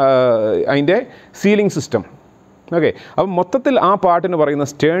അതിൻ്റെ സീലിംഗ് സിസ്റ്റം. ഓക്കെ, അപ്പം മൊത്തത്തിൽ ആ പാർട്ടിന് പറയുന്ന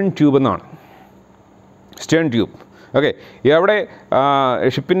സ്റ്റേൺ ട്യൂബ് എന്നാണ്. Stern tube. ഓക്കെ, അവിടെ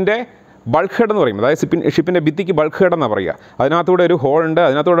ഷിപ്പിൻ്റെ ബൾക്ക് ഹെഡ് എന്ന് പറയും. അതായത് ഷിപ്പിൻ്റെ ഭിത്തിക്ക് ബൾക്ക് ഹെഡ് എന്നാണ് പറയുക. അതിനകത്തൂടെ ഒരു ഹോൾ ഉണ്ട്,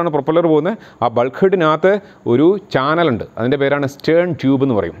 അതിനകത്തൂടെയാണ് പ്രൊപ്പല്ലർ പോകുന്നത്. ആ ബൾക്ക് ഹെഡിനകത്ത് ഒരു ചാനലുണ്ട്, അതിൻ്റെ പേരാണ് സ്റ്റേൺ ട്യൂബ്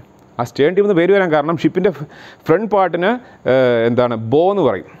എന്ന് പറയും. ആ സ്റ്റേൺ ട്യൂബ് എന്ന് പേര് വരാൻ കാരണം ഷിപ്പിൻ്റെ ഫ്രണ്ട് പാർട്ടിന് ബോ എന്ന്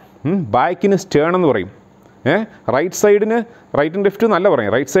പറയും, ബാക്കിന് സ്റ്റേൺ എന്ന് പറയും. റൈറ്റ് സൈഡിന് റൈറ്റ് ആൻഡ് ലെഫ്റ്റ് എന്നല്ല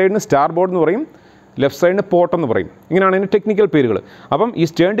പറയും, റൈറ്റ് സൈഡിന് സ്റ്റാർ ബോർഡ് എന്ന് പറയും, ലെഫ്റ്റ് സൈഡിന് പോട്ട് എന്ന് പറയും. ഇങ്ങനെയാണ് അതിൻ്റെ ടെക്നിക്കൽ പേരുകൾ. അപ്പം ഈ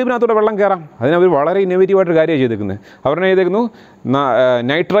സ്റ്റേൺ ട്യൂബിനകത്തൂടെ വെള്ളം കയറാം. അതിനവർ വളരെ ഇന്നോവേറ്റീവായിട്ട് കാര്യമാണ് ചെയ്തേക്കുന്നത്. അവർ ചെയ്തേക്കുന്നു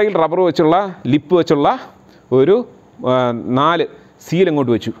നൈട്രൈൽ റബ്ബർ വെച്ചുള്ള ലിപ്പ് വെച്ചുള്ള ഒരു 4 സീൽ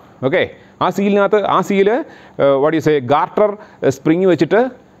അങ്ങോട്ട് വെച്ചു. ഓക്കെ, ആ seal what you say Garter spring വെച്ചിട്ട്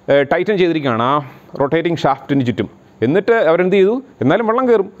ടൈറ്റൻ ചെയ്തിരിക്കുകയാണ് ആ റൊട്ടേറ്റിംഗ് ഷാഫ്റ്റിന് ചുറ്റും. എന്നിട്ട് അവരെന്ത് ചെയ്തു, എന്നാലും വെള്ളം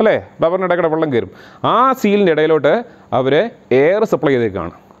കയറും അല്ലേ, റബ്ബറിൻ്റെ ഇടയ്ക്കിടെ വെള്ളം കയറും. ആ സീലിൻ്റെ ഇടയിലോട്ട് അവർ എയർ സപ്ലൈ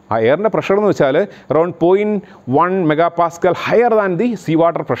ചെയ്തേക്കാണ്. ആ എയറിൻ്റെ പ്രഷർ എന്ന് വെച്ചാൽ around 0.1 MPa higher than the sea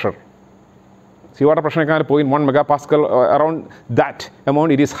water pressure. Sea water പ്രഷറിനേക്കാൾ 0.1 MPa around that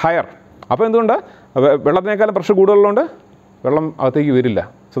amount it is higher. അപ്പോൾ എന്തുകൊണ്ട് വെള്ളത്തിനേക്കാളും പ്രഷർ കൂടുതലുള്ളതുകൊണ്ട് വെള്ളം അകത്തേക്ക് വരില്ല.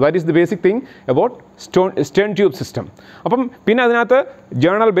 So that is the basic thing about Stern tube system. അപ്പം പിന്നെ അതിനകത്ത്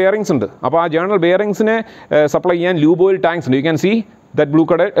ജേർണൽ ബെയറിങ്സ് ഉണ്ട്. അപ്പോൾ ആ ജേർണൽ ബെയറിങ്സിനെ സപ്ലൈ ചെയ്യാൻ ലൂബ് ഓയിൽ ടാങ്ക്സ് ഉണ്ട്. You can see that blue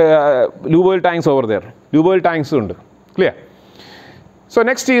colour lube oil tanks over there. Lube oil tanks ഉണ്ട്. Clear? So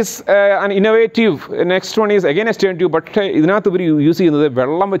next is an innovative, next one is again a stern tube, but ഇതിനകത്ത് ഇവർ use ചെയ്യുന്നത്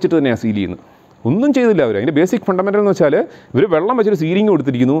വെള്ളം വെച്ചിട്ട് തന്നെയാണ് seal ചെയ്യുന്നത്. ഒന്നും ചെയ്തില്ല അവർ. അതിൻ്റെ ബേസിക് ഫണ്ടമെൻ്റൽ എന്ന് വെച്ചാൽ ഇവർ വെള്ളം വെച്ചിട്ട് സീലിംഗ്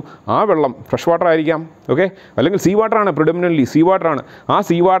കൊടുത്തിരിക്കുന്നു. ആ വെള്ളം ഫ്രഷ് വാട്ടർ ആയിരിക്കാം, ഓക്കെ, അല്ലെങ്കിൽ സീ വാട്ടറാണ്, പ്രിഡോമിനൻ്റ്ലി സീ വാട്ടറാണ്. ആ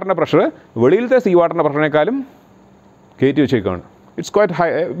സീ വാട്ടറിൻ്റെ പ്രഷർ വെളിയിലത്തെ സീ വാട്ടറിൻ്റെ പ്രഷറിനേക്കാളും കയറ്റി വെച്ചേക്കാണ്. It's quite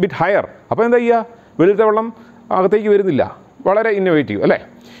bit higher. അപ്പോൾ എന്താ ചെയ്യുക, വെളിയിലത്തെ വെള്ളം അകത്തേക്ക് വരുന്നില്ല. വളരെ ഇന്നോവേറ്റീവ് അല്ലേ.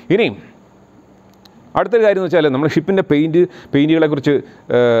 ഇനിയും അടുത്തൊരു കാര്യം എന്ന് വെച്ചാൽ നമ്മൾ ഷിപ്പിൻ്റെ പെയിൻറ്റുകളെക്കുറിച്ച്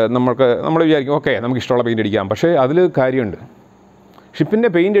നമ്മൾ വിചാരിക്കും ഓക്കെ നമുക്ക് ഇഷ്ടമുള്ള പെയിൻറ്റ് അടിക്കാം. പക്ഷേ അതിൽ കാര്യമുണ്ട്. ഷിപ്പിൻ്റെ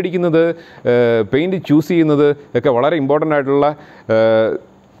പെയിൻറ്റ് അടിക്കുന്നത്, പെയിൻറ്റ് ചൂസ് ചെയ്യുന്നത് ഒക്കെ വളരെ ഇമ്പോർട്ടൻ്റ് ആയിട്ടുള്ള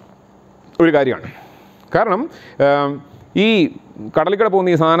ഒരു കാര്യമാണ്. കാരണം ഈ കടലിൽ പോകുന്ന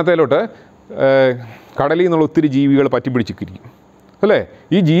ഈ സാധനത്തിലോട്ട് കടലിൽ നിന്നുള്ള ഒത്തിരി ജീവികൾ പറ്റിപ്പിടിച്ചിരിക്കും അല്ലേ?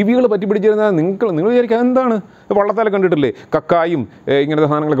 ഈ ജീവികൾ പറ്റിപ്പിടിച്ചിരുന്നാൽ നിങ്ങൾ വിചാരിക്കുക എന്താണ് വള്ളത്തേലെ കണ്ടിട്ടില്ലേ കക്കായും ഇങ്ങനത്തെ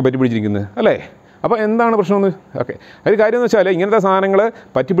സാധനങ്ങളൊക്കെ പറ്റിപ്പിടിച്ചിരിക്കുന്നത് അല്ലേ? അപ്പോൾ എന്താണ് പ്രശ്നമെന്ന്? ഓക്കെ, ഒരു കാര്യം എന്ന് വെച്ചാൽ ഇങ്ങനത്തെ സാധനങ്ങൾ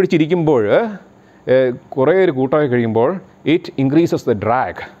പറ്റിപ്പിടിച്ചിരിക്കുമ്പോൾ കുറേ ഒരു കൂട്ടമായി കഴിയുമ്പോൾ it increases the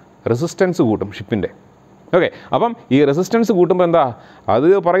drag, resistance കൂട്ടും ഷിപ്പിൻ്റെ. ഓക്കെ, അപ്പം ഈ റെസിസ്റ്റൻസ് കൂട്ടുമ്പോൾ എന്താ അത്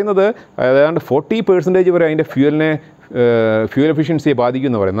പറയുന്നത് ഏതാണ്ട് 40% വരെ അതിൻ്റെ ഫ്യൂവൽ എഫിഷ്യൻസിയെ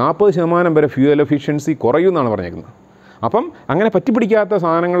ബാധിക്കുമെന്ന് പറയും. 40% വരെ ഫ്യൂവൽ എഫിഷ്യൻസി കുറയുമെന്നാണ് പറഞ്ഞേക്കുന്നത്. അപ്പം അങ്ങനെ പറ്റിപ്പിടിക്കാത്ത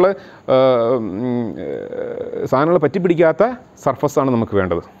സാധനങ്ങൾ പറ്റിപ്പിടിക്കാത്ത സർഫസാണ് നമുക്ക്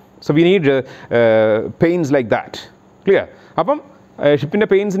വേണ്ടത്. So we need pains like that. Clear? അപ്പം ഷിപ്പിൻ്റെ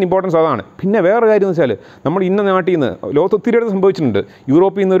പെയിൻസിന് ഇമ്പോർട്ടൻസ് അതാണ്. പിന്നെ വേറെ കാര്യം എന്ന് വെച്ചാൽ നമ്മൾ ഇന്ന നാട്ടിൽ നിന്ന് ലോകത്ത് ഒത്തിരി അടുത്ത് സംഭവിച്ചിട്ടുണ്ട്.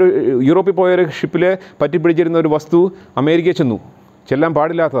 യൂറോപ്പിൽ പോയൊരു ഷിപ്പിൽ പറ്റിപ്പിടിച്ചിരുന്ന ഒരു വസ്തു അമേരിക്കയിൽ ചെല്ലാൻ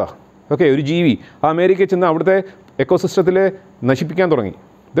പാടില്ലാത്തതാണ്. ഓക്കെ, ഒരു ജീവി ആ അമേരിക്കയിൽ ചെന്ന് അവിടുത്തെ എക്കോസിസ്റ്റത്തിൽ നശിപ്പിക്കാൻ തുടങ്ങി.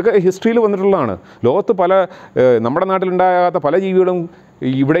 ഇതൊക്കെ ഹിസ്റ്ററിയിൽ വന്നിട്ടുള്ളതാണ്. ലോകത്ത് നമ്മുടെ നാട്ടിലുണ്ടാകാത്ത പല ജീവികളും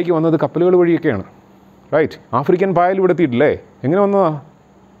ഇവിടേക്ക് വന്നത് കപ്പലുകൾ വഴിയൊക്കെയാണ്. റൈറ്റ്? ആഫ്രിക്കൻ പായൽ ഇവിടെ എത്തിയിട്ടില്ലേ? എങ്ങനെ വന്നതാ?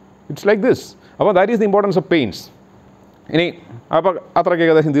 It's like this. അപ്പോൾ that is the importance of pains. ഇനി അപ്പോൾ അത്രയ്ക്ക്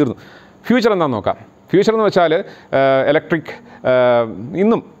ഏകദേശം തീർന്നു. ഫ്യൂച്ചർ എന്താണെന്ന് നോക്കാം. ഫ്യൂച്ചർ എന്ന് വെച്ചാൽ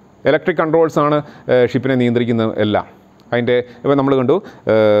ഇന്നും ഇലക്ട്രിക് കൺട്രോൾസാണ് ഷിപ്പിനെ നിയന്ത്രിക്കുന്നത് എല്ലാം. അതിൻ്റെ ഇപ്പോൾ നമ്മൾ കണ്ടു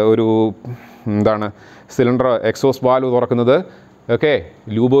ഒരു സിലിണ്ടർ എക്സോസ്റ്റ് വാൽവ് തുറക്കുന്നത് ഓക്കെ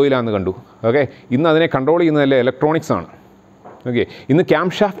ലൂബോയിലാണെന്ന് കണ്ടു. ഓക്കെ, ഇന്ന് അതിനെ കൺട്രോൾ ചെയ്യുന്നതല്ലേ ഇലക്ട്രോണിക്സ് ആണ്. ഓക്കെ, ഇന്ന് ക്യാം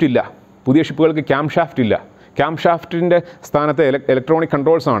ഷാഫ്റ്റ് ഇല്ല. പുതിയ ഷിപ്പുകൾക്ക് ക്യാം ഷാഫ്റ്റ് ഇല്ല. ക്യാം ഷാഫ്റ്റിൻ്റെ സ്ഥാനത്ത് ഇലക്ട്രോണിക്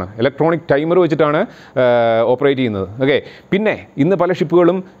കൺട്രോൾസ് ആണ്. ഇലക്ട്രോണിക് ടൈമർ വെച്ചിട്ടാണ് ഓപ്പറേറ്റ് ചെയ്യുന്നത്. ഓക്കെ, പിന്നെ ഇന്ന് പല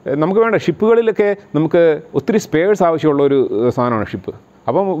ഷിപ്പുകളും നമുക്ക് വേണ്ട ഷിപ്പുകളിലൊക്കെ നമുക്ക് ഒത്തിരി സ്പെയർസ് ആവശ്യമുള്ള ഒരു സാധനമാണ് ഷിപ്പ്.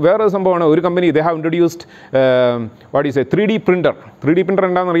 അപ്പം വേറൊരു സംഭവമാണ്, ഒരു company they have introduced what is A 3D printer. 3D printer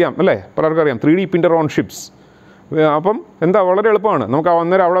എന്താണെന്ന് അറിയാം അല്ലേ? പലർക്കും അറിയാം 3D പ്രിൻ്റർ ഓൺ ഷിപ്സ്. അപ്പം വളരെ എളുപ്പമാണ്. നമുക്ക്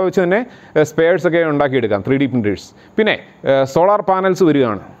അന്നേരം അവിടെ വെച്ച് തന്നെ സ്പെയർസൊക്കെ ഉണ്ടാക്കിയെടുക്കാം 3D പ്രിൻറ്റേഴ്സ്. പിന്നെ സോളാർ പാനൽസ്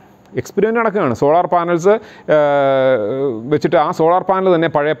വരികയാണ്. എക്സ്പെരിമെൻ്റ് നടക്കുകയാണ്. സോളാർ പാനൽസ് വെച്ചിട്ട് ആ സോളാർ പാനൽ തന്നെ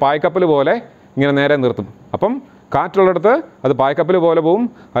പഴയ പായ്ക്കപ്പൽ പോലെ ഇങ്ങനെ നേരെ നിർത്തും. അപ്പം കാറ്റുള്ളിടത്ത് അത് പായ്ക്കപ്പൽ പോലെ പോവും,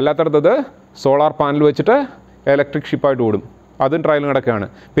 അല്ലാത്തടത്തത് സോളാർ പാനൽ വെച്ചിട്ട് ഇലക്ട്രിക് ഷിപ്പായിട്ട് ഓടും. അതും ട്രയൽ നടക്കുകയാണ്.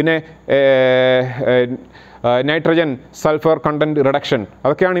 പിന്നെ നൈട്രജൻ സൾഫർ കണ്ടൻറ്റ് റിഡക്ഷൻ,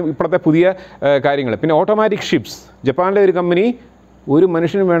 അതൊക്കെയാണ് ഇപ്പോഴത്തെ പുതിയ കാര്യങ്ങൾ. പിന്നെ ഓട്ടോമാറ്റിക് ഷിപ്സ്. ജപ്പാനിലെ ഒരു കമ്പനി ഒരു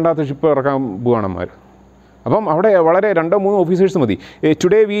മനുഷ്യനും വേണ്ടാത്ത ഷിപ്പ് ഇറക്കാൻ പോവുകയാണന്മാർ. അപ്പം അവിടെ വളരെ 2-3 ഓഫീസേഴ്സ് മതി.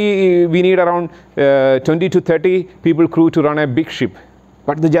 Today we need around 20 to 30 people crew to run a big ship.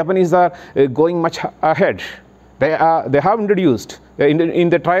 But the Japanese are going much ahead. They have introduced in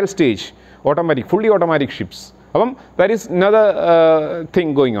the trial stage fully automatic ships. അപ്പം that is another thing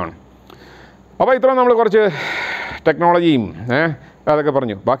going on. അപ്പോൾ ഇത്ര നമ്മൾ കുറച്ച് ടെക്നോളജിയും അതൊക്കെ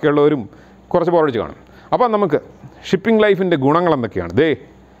പറഞ്ഞു. ബാക്കിയുള്ളവരും കുറച്ച് ബോറടിച്ച് കാണും. അപ്പം നമുക്ക് ഷിപ്പിംഗ് ലൈഫിൻ്റെ ഗുണങ്ങൾ എന്തൊക്കെയാണ്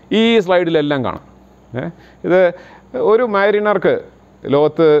ഈ സ്ലൈഡിലെല്ലാം കാണാം. ഇത് ഒരു മാരിനർക്ക്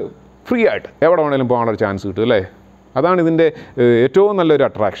ലോകത്ത് ഫ്രീ ആയിട്ട് എവിടെ വേണമെങ്കിലും പോകാനുള്ള ചാൻസ് കിട്ടും അല്ലേ? അതാണ് ഇതിൻ്റെ ഏറ്റവും നല്ലൊരു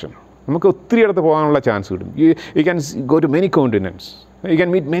അട്രാക്ഷൻ. നമുക്ക് ഒത്തിരി ഇടത്ത് പോകാനുള്ള ചാൻസ് കിട്ടും. You can go to many continents, you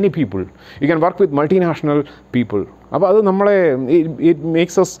can meet many people, you can work with multinational people. അപ്പോൾ അത് നമ്മളെ it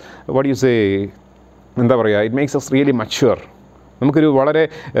makes us what you say എന്താ പറയുക, it makes us really mature. നമുക്കൊരു വളരെ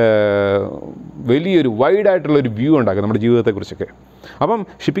വലിയൊരു വൈഡായിട്ടുള്ളൊരു വ്യൂ ഉണ്ടാക്കും നമ്മുടെ ജീവിതത്തെക്കുറിച്ചൊക്കെ. അപ്പം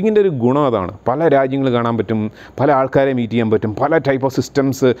ഷിപ്പിങ്ങിൻ്റെ ഒരു ഗുണം അതാണ്. പല രാജ്യങ്ങൾ കാണാൻ പറ്റും, പല ആൾക്കാരെ മീറ്റ് ചെയ്യാൻ പറ്റും, പല ടൈപ്പ് ഓഫ്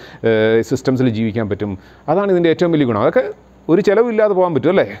സിസ്റ്റംസിൽ ജീവിക്കാൻ പറ്റും. അതാണ് ഇതിൻ്റെ ഏറ്റവും വലിയ ഗുണം. അതൊക്കെ ഒരു ചിലവില്ലാതെ പോകാൻ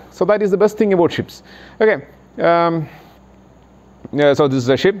പറ്റും അല്ലേ? So that is the best thing about ships. Okay, so this is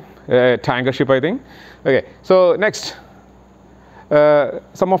a ship, a tanker ship I think. Okay, so next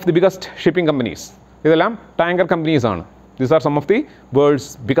some of the biggest shipping companies. ഇതെല്ലാം ടാങ്കർ കമ്പനീസ് ആണ്. These are some of the world's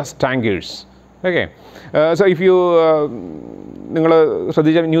biggest tankers. Okay, so if you നിങ്ങൾ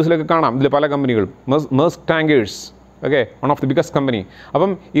ശ്രദ്ധിച്ച ന്യൂസിലൊക്കെ കാണാം, ഇതിൽ പല കമ്പനികളും Maersk tankers. Okay, one of the biggest company.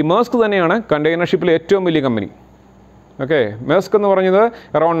 അപ്പം ഈ മേഴ്സ്ക് തന്നെയാണ് കണ്ടെയ്നർ ഷിപ്പിലെ ഏറ്റവും വലിയ കമ്പനി. ഓക്കെ, മേഴ്സ്ക് എന്ന് പറഞ്ഞത്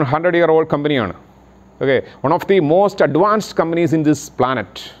അറൗണ്ട് 100-year-old കമ്പനിയാണ്. Okay, one of the most advanced companies in this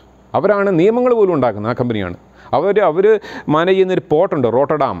planet. അവരാണ് നിയമങ്ങൾ പോലും ഉണ്ടാക്കുന്നത്. ആ കമ്പനിയാണ്. അവർ മാനേജ് ചെയ്യുന്നൊരു പോർട്ടുണ്ട്,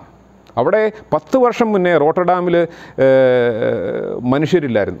 റോട്ടർഡാം. അവിടെ 10 വർഷം മുന്നേ റോട്ടർഡാമിൽ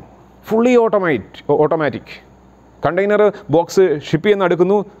മനുഷ്യരില്ലായിരുന്നു. Fully automatic container box ship ചെയ്യുന്ന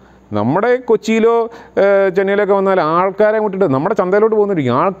അടുക്കുന്നു. നമ്മുടെ കൊച്ചിയിലോ ചെന്നൈയിലൊക്കെ വന്നാൽ ആൾക്കാരെ മുട്ടിട്ട് നമ്മുടെ ചന്തയിലോട്ട്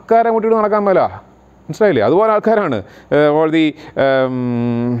പോകുന്നിരിക്കും. ആൾക്കാരെ മുട്ടിട്ട് നടക്കാൻ മേല, മനസ്സിലായില്ലേ? അതുപോലെ ആൾക്കാരാണ് all the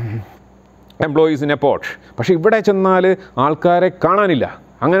employees in A port. പക്ഷേ ഇവിടെ ചെന്നാൽ ആൾക്കാരെ കാണാനില്ല.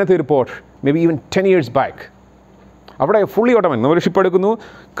 അങ്ങനത്തെ ഒരു port may be even 10 years back. അവിടെ ഫുള്ളി ഓട്ടോമാറ്റിക്. നമ്മൾ ഷിപ്പ് എടുക്കുന്നു,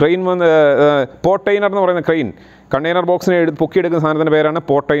 ക്രെയിൻ വന്ന് പോർട്ടൈനർ എന്ന് പറയുന്ന ക്രെയിൻ, കണ്ടെയ്നർ ബോക്സിനെ പൊക്കിയെടുക്കുന്ന സാധനത്തിൻ്റെ പേരാണ്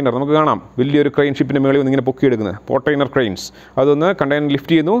പോർട്ടൈനർ. നമുക്ക് കാണാം വലിയൊരു ക്രെയിൻ ഷിപ്പിൻ്റെ മേളിൽ വന്ന് ഇങ്ങനെ പൊക്കിയെടുക്കുന്നത് പോർട്ടൈനർ ക്രെയിൻസ്. അതൊന്ന് കണ്ടെയ്നർ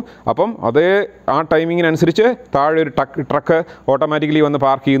ലിഫ്റ്റ് ചെയ്യുന്നു. അപ്പം അതേ ആ ടൈമിങ്ങിനനുസരിച്ച് താഴെ ഒരു ട്രക്ക് ഓട്ടോമാറ്റിക്കലി വന്ന്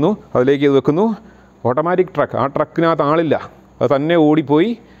പാർക്ക് ചെയ്യുന്നു, അതിലേക്ക് ഇത് വെക്കുന്നു. ഓട്ടോമാറ്റിക് ട്രക്ക്, ആ ട്രക്കിനകത്ത് ആളില്ല, അത് തന്നെ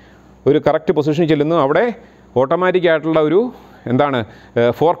ഓടിപ്പോയി ഒരു കറക്റ്റ് പൊസിഷനിൽ ചെല്ലുന്നു. അവിടെ ഓട്ടോമാറ്റിക് ആയിട്ടുള്ള ഒരു എന്താണ്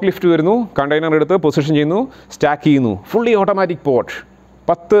ഫോർക്ക് ലിഫ്റ്റ് വരുന്നു, കണ്ടെയ്നർ എടുത്ത് പൊസിഷൻ ചെയ്യുന്നു, സ്റ്റാക്ക് ചെയ്യുന്നു. Fully automatic port.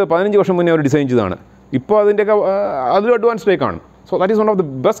 10-15 വർഷം മുന്നേ അവർ ഡിസൈൻ ചെയ്തതാണ്. ഇപ്പോൾ അതിൻ്റെയൊക്കെ അതിലും അഡ്വാൻസ്ഡേക്കാണ്. So that is one of the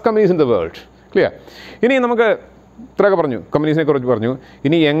best companies in the world. Clear? ഇനി നമുക്ക് ഇത്രയൊക്കെ പറഞ്ഞു, കമ്പനീസിനെ കുറിച്ച് പറഞ്ഞു.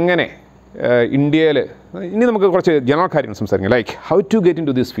 ഇനി എങ്ങനെ ഇന്ത്യയിൽ, ഇനി നമുക്ക് കുറച്ച് ജനറൽ കാര്യങ്ങൾ സംസാരിക്കാം, like how to get in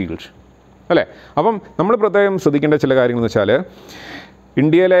to this field, അല്ലേ? അപ്പം നമ്മൾ പ്രത്യേകം ശ്രദ്ധിക്കേണ്ട ചില കാര്യങ്ങളെന്ന് വെച്ചാൽ,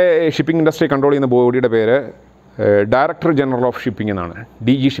 ഇന്ത്യയിലെ ഷിപ്പിംഗ് ഇൻഡസ്ട്രി കൺട്രോൾ ചെയ്യുന്ന ബോഡിയുടെ പേര് ഡയറക്ടർ ജനറൽ ഓഫ് ഷിപ്പിംഗ് എന്നാണ്,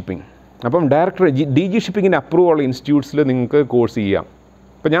 DG ഷിപ്പിംഗ്. അപ്പം DG ഷിപ്പിങ്ങിൻ്റെ അപ്രൂവ് ഉള്ള ഇൻസ്റ്റിറ്റ്യൂട്ട്സിൽ നിങ്ങൾക്ക് കോഴ്സ് ചെയ്യാം.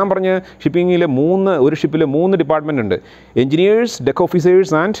 ഇപ്പോൾ ഞാൻ പറഞ്ഞ ഷിപ്പിങ്ങിൽ ഒരു ഷിപ്പിൽ 3 ഡിപ്പാർട്ട്മെൻ്റ് ഉണ്ട്: engineers, deck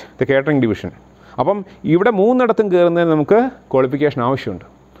officers and the catering division. അപ്പം ഇവിടെ 3 കയറുന്നതിന് നമുക്ക് ക്വാളിഫിക്കേഷൻ ആവശ്യമുണ്ട്.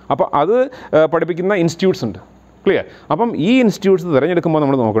 അപ്പോൾ അത് പഠിപ്പിക്കുന്ന ഇൻസ്റ്റിറ്റ്യൂട്ട്സ് ഉണ്ട്. ക്ലിയർ? അപ്പം ഈ ഇൻസ്റ്റിറ്റ്യൂട്ട്സ് തിരഞ്ഞെടുക്കുമ്പോൾ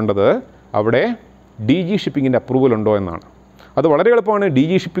നമ്മൾ നോക്കേണ്ടത് അവിടെ DG ഷിപ്പിങ്ങിൻ്റെ അപ്രൂവൽ ഉണ്ടോ എന്നാണ്. അത് വളരെ എളുപ്പമാണ്.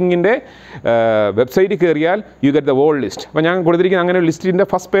 DG ഷിപ്പിങ്ങിൻ്റെ വെബ്സൈറ്റിൽ കയറിയാൽ you get the wall list. അപ്പോൾ ഞാൻ കൊടുത്തിരിക്കുന്ന അങ്ങനെ ഒരു ലിസ്റ്റിൻ്റെ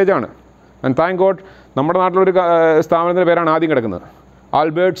ഫസ്റ്റ് പേജാണ്. ആൻഡ് താങ്ക് ഗോഡ് നമ്മുടെ നാട്ടിലൊരു സ്ഥാപനത്തിൻ്റെ പേരാണ് ആദ്യം കിടക്കുന്നത്,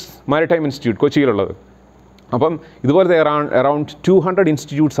 ആൽബർട്ട്സ് മാരിടൈം ഇൻസ്റ്റിറ്റ്യൂട്ട്, കൊച്ചിയിലുള്ളത്. അപ്പം ഇതുപോലത്തെ around 200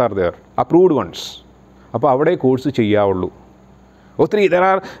 institutes are there, approved once. അപ്പോൾ അവിടെ കോഴ്സ് ചെയ്യാവുള്ളൂ. ഒത്തിരി there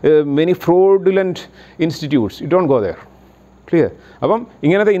are many fraudulent institutes, you don't go there. Clear? അപ്പം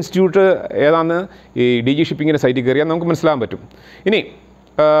ഇങ്ങനത്തെ ഇൻസ്റ്റിറ്റ്യൂട്ട് ഏതാണെന്ന് ഈ DG ഷിപ്പിങ്ങിൻ്റെ സൈറ്റിൽ കയറിയാൽ നമുക്ക് മനസ്സിലാകാൻ പറ്റും. ഇനി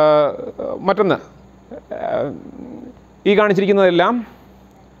മറ്റൊന്ന്, ഈ കാണിച്ചിരിക്കുന്നതെല്ലാം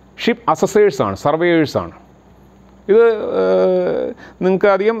ഷിപ്പ് അസസേഴ്സാണ്, സർവേയേഴ്സാണ്. ഇത് നിങ്ങൾക്ക്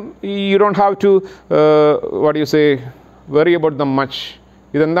അധികം you don't have to what you say very about the much.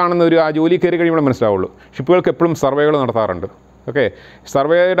 ഇതെന്താണെന്ന് ആ ജോലി കയറി കഴിയുമ്പോൾ മനസ്സിലാവുള്ളൂ. ഷിപ്പുകൾക്ക് എപ്പോഴും സർവേകൾ നടത്താറുണ്ട്. ഓക്കെ,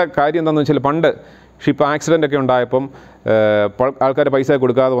 സർവേയുടെ കാര്യം എന്താണെന്ന് വെച്ചാൽ, പണ്ട് ഷിപ്പ് ആക്സിഡൻ്റ് ഒക്കെ ഉണ്ടായപ്പം ആൾക്കാർ പൈസ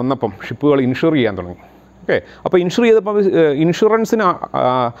കൊടുക്കാതെ വന്നപ്പം ഷിപ്പുകൾ ഇൻഷുർ ചെയ്യാൻ തുടങ്ങി. ഓക്കെ, അപ്പോൾ ഇൻഷുർ ചെയ്തപ്പോൾ ഇൻഷുറൻസിന്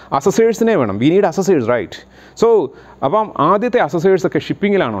അസസേഴ്സിനെ വേണം. We need assessors, right? So അപ്പം ആദ്യത്തെ അസസേഴ്സൊക്കെ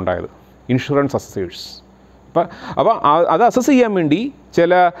ഷിപ്പിങ്ങിലാണ് ഉണ്ടായത്, ഇൻഷുറൻസ് അസസേഴ്സ്. അപ്പോൾ അത് അസസ് ചെയ്യാൻ വേണ്ടി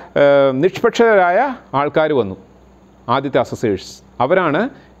ചില നിഷ്പക്ഷരായ ആൾക്കാർ വന്നു, ആദ്യത്തെ അസസേഴ്സ്. അവരാണ്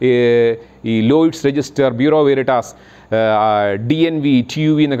ഈ Lloyds register, bureau വെരിറ്റാസ്, DNV,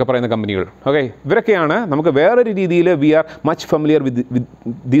 TUV എന്നൊക്കെ പറയുന്ന കമ്പനികൾ. ഓക്കെ, ഇവരൊക്കെയാണ് നമുക്ക് വേറൊരു രീതിയിൽ V are much familiar with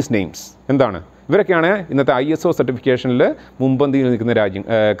these names. എന്താണ്? ഇവരൊക്കെയാണ് ഇന്നത്തെ ISO സർട്ടിഫിക്കേഷനിൽ മുൻപന്തിയിൽ നിൽക്കുന്ന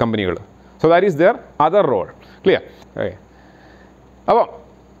കമ്പനികൾ. So that is there other role. Clear? Okay, അപ്പോൾ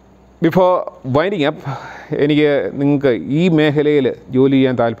ബിഫോർ വൈൻഡിങ് അപ്പ്, എനിക്ക് നിങ്ങൾക്ക് ഈ മേഖലയിൽ ജോലി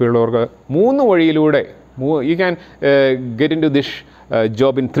ചെയ്യാൻ താല്പര്യമുള്ളവർക്ക് 3 വഴിയിലൂടെ you can get in to this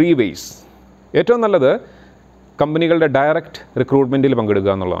job in 3 ways. ഏറ്റവും നല്ലത് കമ്പനികളുടെ ഡയറക്റ്റ് റിക്രൂട്ട്മെൻറ്റിൽ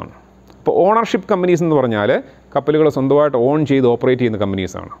പങ്കെടുക്കുക എന്നുള്ളതാണ്. ഇപ്പോൾ ഓണർഷിപ്പ് കമ്പനീസ് എന്ന് പറഞ്ഞാൽ കപ്പലുകൾ സ്വന്തമായിട്ട് ഓൺ ചെയ്ത് ഓപ്പറേറ്റ് ചെയ്യുന്ന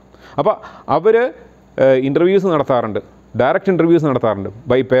കമ്പനീസാണ്. അപ്പോൾ അവർ ഇൻ്റർവ്യൂസ് നടത്താറുണ്ട്, ഡയറക്റ്റ് ഇൻ്റർവ്യൂസ് നടത്താറുണ്ട്.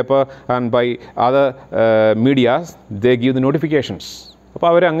 By paper and by other medias they give the notifications. അപ്പോൾ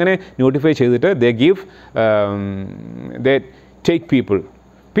അവരങ്ങനെ നോട്ടിഫൈ ചെയ്തിട്ട് ദേ ടേക്ക് പീപ്പിൾ.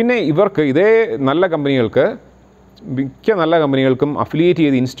 പിന്നെ ഇവർക്ക് ഇതേ നല്ല കമ്പനികൾക്ക്, മിക്ക നല്ല കമ്പനികൾക്കും അഫിലിയേറ്റ്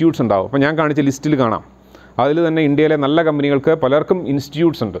ചെയ്ത് ഇൻസ്റ്റിറ്റ്യൂട്ട്സ് ഉണ്ടാവും. അപ്പോൾ ഞാൻ കാണിച്ച ലിസ്റ്റിൽ കാണാം, അതിൽ തന്നെ ഇന്ത്യയിലെ നല്ല കമ്പനികൾക്ക് പലർക്കും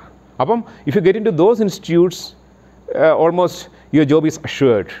ഇൻസ്റ്റിറ്റ്യൂട്ട്സ് ഉണ്ട്. അപ്പം if you get in to those institutes, almost your job is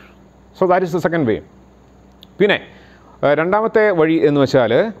assured. So that is the second വേ. പിന്നെ രണ്ടാമത്തെ വഴി എന്ന്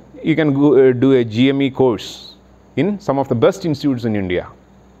വെച്ചാൽ, you can do A GME course in some of the best institutes in India.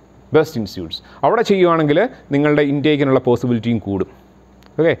 Best institutes അവിടെ ചെയ്യുകയാണെങ്കിൽ നിങ്ങളുടെ ഇൻടേക്കിനുള്ള പോസിബിലിറ്റിയും കൂടും.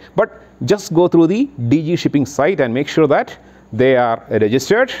 Okay, but just go through the DG shipping site and make sure that they are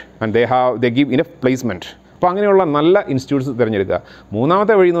registered and they give enough placement. അപ്പോൾ അങ്ങനെയുള്ള നല്ല institutes തിരഞ്ഞെടുക്കുക.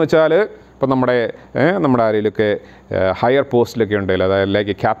 മൂന്നാമത്തെ വഴി എന്ന് വെച്ചാൽ, ഇപ്പോൾ നമ്മുടെ ആരെങ്കിലുമൊക്കെ ഹയർ പോസ്റ്റിലൊക്കെ ഉണ്ടെങ്കിൽ, അതായത്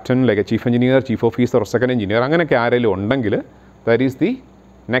like A captain, like A chief engineer, chief officer, second engineer, അങ്ങനെയൊക്കെ ആരെങ്കിലും ഉണ്ടെങ്കിൽ ദാറ്റ് ഈസ് ദി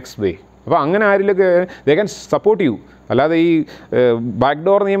നെക്സ്റ്റ് വേ. അപ്പോൾ അങ്ങനെ ആരെങ്കിലുമൊക്കെ ദേ ക്യാൻ സപ്പോർട്ട് യു. അല്ലാതെ ഈ back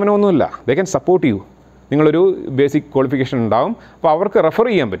door നിയമനമൊന്നുമില്ല. They can support you. നിങ്ങളൊരു ബേസിക് ക്വാളിഫിക്കേഷൻ ഉണ്ടാവും, അപ്പോൾ അവർക്ക് റെഫർ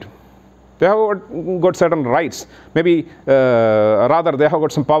ചെയ്യാൻ പറ്റും. They have got certain rights. Maybe rather they have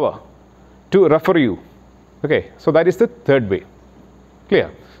got some power to refer you. Okay, so that is the third way. Clear?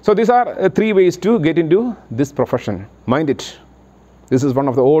 So these are 3 ways to get into this profession. Mind it. This is one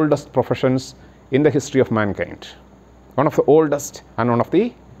of the oldest professions in the history of mankind. One of the oldest and one of the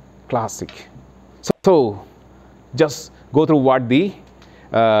classic. So just go through what the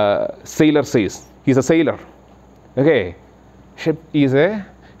sailor says. He's a sailor. Okay, ship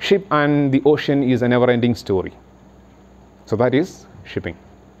and the ocean is a never-ending story. So that is shipping.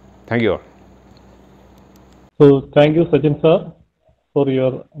 Thank you all. So thank you, Sachin sir, for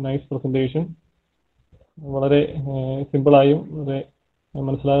your nice presentation. വളരെ സിമ്പിളായും വളരെ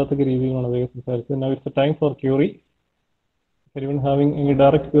മനസ്സിലാകത്തക്ക രീതിയിലാണ് അദ്ദേഹം സംസാരിച്ചത്. Now it's the time for query. If anyone having any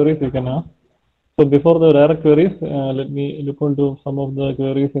direct queries, you can ask. So before the direct queries, let me look into some of the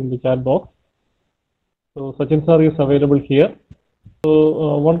queries in the chat box. So Sachin sir is available here. So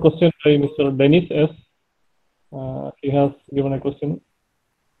one question by Mr. Dennis S. He has given a question.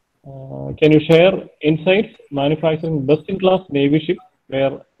 Can you share insights manufacturing best-in-class Navy ships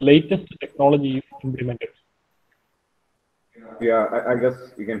where latest technology is implemented? Yeah, I guess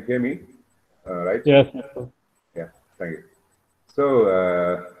you can hear me, right? Yes. Sir. Yeah, thank you. So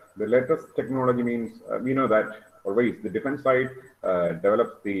the latest technology means we know that always the defense side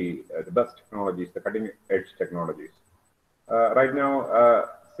develops the best technologies, the cutting edge technologies. Right now,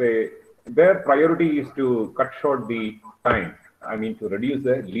 say their priority is to cut short the time. I mean to reduce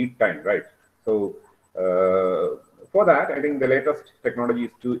the lead time, right? So for that, I think the latest technology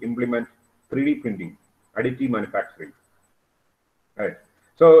is to implement 3D printing, additive manufacturing, right?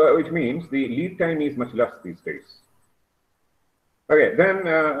 So which means the lead time is much less these days. Okay, then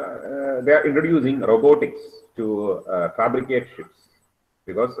they are introducing robotics to fabricate ships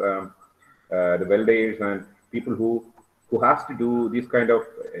because the welders and people who has to do these kind of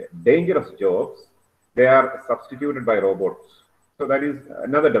dangerous jobs, they are substituted by robots. So that is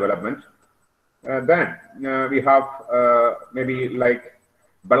another development. Then we have maybe like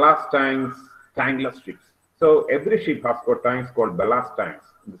ballast tanks, tankless ships. So every ship has got tanks called ballast tanks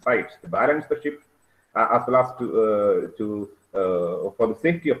in the sides to balance the ship as well as for the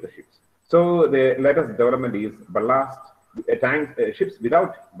safety of the ships. So the latest development is ballast tanks, ships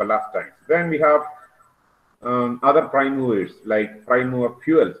without ballast tanks. Then we have other prime movers like prime mover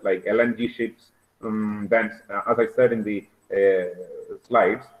fuels like LNG ships. Then, as I said in the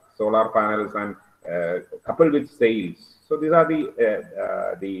slides, solar panels and coupled with sails. So these are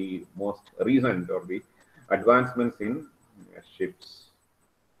the most recent or the advancements in ships.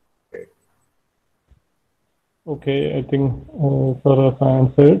 Okay, I think sir has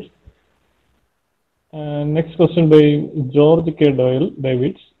answered. Next question by George K.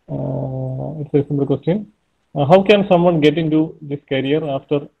 David. It's a simple question. How can someone get into this career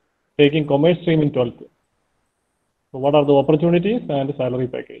after taking commerce stream in 12th? So what are the opportunities and the salary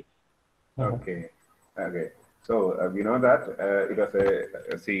package? Okay. So we know that it was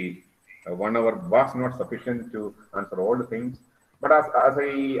a 1 hour was not sufficient to answer all the things. But as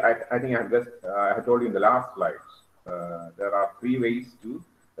I think I have told you in the last slides, there are 3 ways to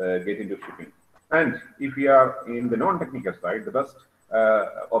get into shipping. And if you are in the non-technical side, the best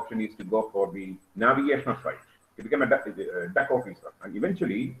option is to go for the navigational side. You become a deck officer, and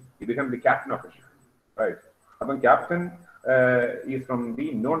eventually you become the captain of a ship, right? Upon captain is from the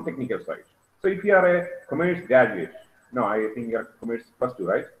non-technical side. So if you are a commerce graduate, no, I think you are commerce +2,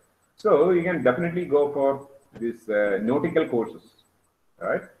 right? So you can definitely go for this nautical courses,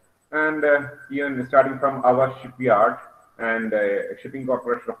 right? And even starting from our shipyard and Shipping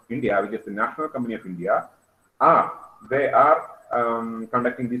Corporation of India, which is the national company of India, they are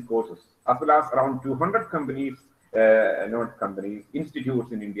conducting these courses, as well as around 200 companies, institutes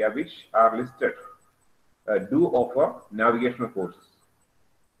in India which are listed do offer navigational courses.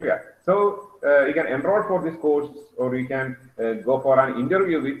 Yeah, so you can enroll for this course, or you can go for an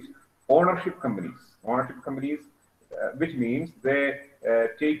interview with ownership companies. Which means they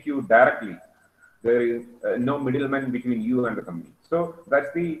take you directly. There is no middleman between you and the company. So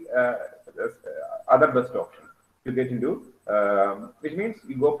that's the other best option to get into, which means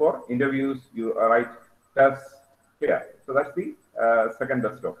you go for interviews, you write tests. Yeah, so that's the second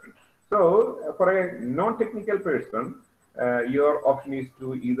best option. So for a non-technical person, your option is to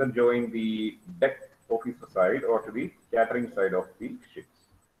either join the deck officer side or to the catering side of the ships.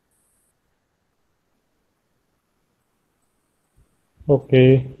 Okay,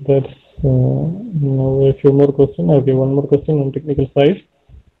 that's now a few more questions. Okay, one more question on technical side.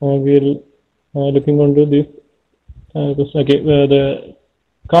 We'll looking onto this question. Okay,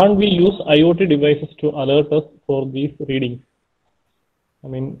 can't we use IoT devices to alert us for these readings? I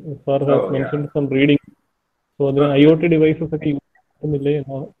mean, sir has mentioned some reading. So the IoT devices are used.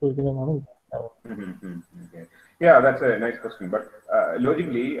 Yeah, that's a nice question. But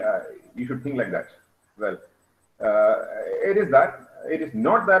logically, you should think like that. Well, it is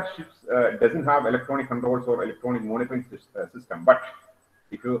not that ships doesn't have electronic controls or electronic monitoring system. But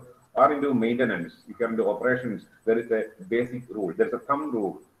if you are into maintenance, if you are into operations, there is a basic rule. There is a thumb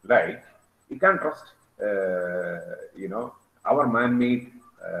rule, like you can't trust our man-made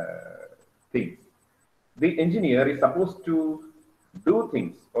things. The engineer is supposed to do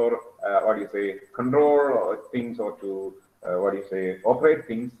things, or control things, or to operate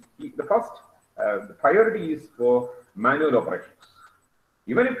things. The first the priority is for manual operations.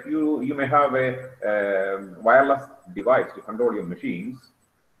 Even if you may have a wireless device to control your machines,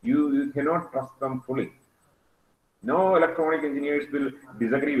 you cannot trust them fully. No electronic engineers will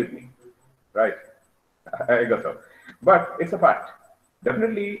disagree with me, right? I guess so. But it's a fact.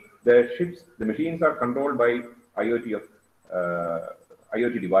 Definitely, the machines are controlled by IoT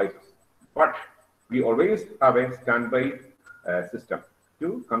devices. But we always have a standby system to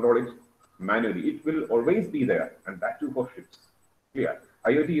control it manually. It will always be there, and that too for ships. Clear.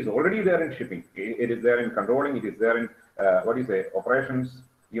 IoT is already there in shipping. It is there in controlling. It is there in operations.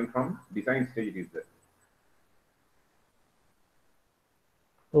 Even from design stage, it is there.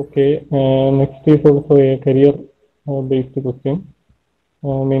 Okay. Next is also a career-based question.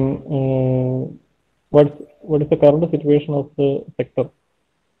 What is the current situation of the sector,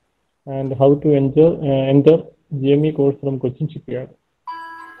 and how to enter GME course from Cochin Shipyard?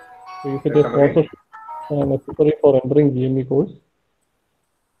 So is it a sponsorship necessary for entering GME course,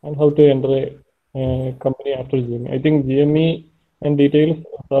 and how to enter a company after GME? I think GME and details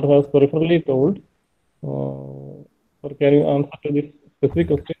sir has peripherally told. Sir, can you answer to this specific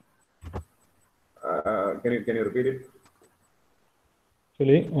question? Can you repeat it?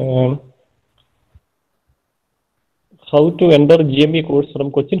 Actually, how to enter GME course from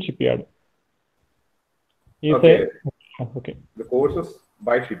Cochin Shipyard? Okay. Okay. The courses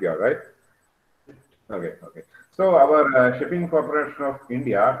by shipyard, right? Okay. So our Shipping Corporation of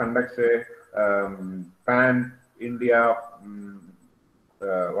India conducts a pan-India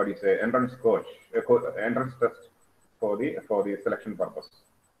entrance entrance test for the selection purpose.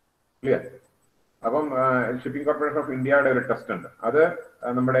 Clear? Shipping Corporation of India test ഉണ്ട്. അത്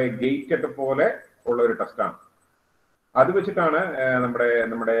നമ്മുടെ gate പോലെ ഉള്ള ഒരു ടെസ്റ്റാണ്. അത് വെച്ചിട്ടാണ്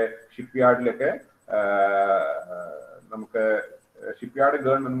നമ്മുടെ ഷിപ്പ്യാർഡിലൊക്കെ നമുക്ക് ഷിപ്പ്യാർഡ്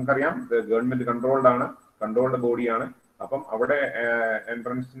ഗവൺമെന്റ് നമുക്കറിയാം ഗവൺമെന്റ് കൺട്രോൾഡ് ബോഡിയാണ്. അപ്പം അവിടെ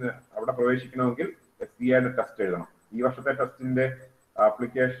എൻട്രൻസിന് അവിടെ പ്രവേശിക്കണമെങ്കിൽ SJCET ടെസ്റ്റ് എഴുതണം. ഈ വർഷത്തെ ടെസ്റ്റിന്റെ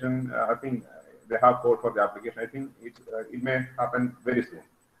application I think they have code for the application. I think it may happen very soon.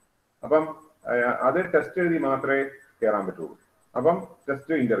 അപ്പം അത് ടെസ്റ്റ് എഴുതി മാത്രമേ കയറാൻ പറ്റുള്ളൂ. അപ്പം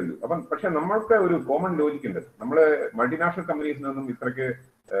ടെസ്റ്റ് ഇന്റർവ്യൂ. പക്ഷെ നമ്മൾക്ക് ഒരു കോമൺ ലോജിക് ഉണ്ട്. നമ്മൾ മൾട്ടിനാഷണൽ കമ്പനീസിൽ നിന്നും ഇത്രയ്ക്ക്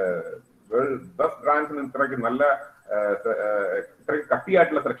ബെസ്റ്റ് ബ്രാൻഡ്സിന് ഇത്രയ്ക്ക് ഇത്രയ്ക്ക്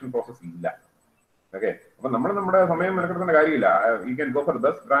കട്ടിയായിട്ടുള്ള സെലക്ഷൻ പ്രോസസ് ഇല്ല. ഓക്കെ, അപ്പൊ നമ്മുടെ സമയം മെനക്കെടുക്കേണ്ട കാര്യമില്ല. You can go for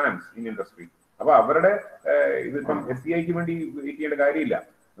best brands in industry. അപ്പൊ അവരുടെ ഇതിപ്പം SCIക്ക് വേണ്ടി വെയിറ്റ് ചെയ്യേണ്ട കാര്യമില്ല.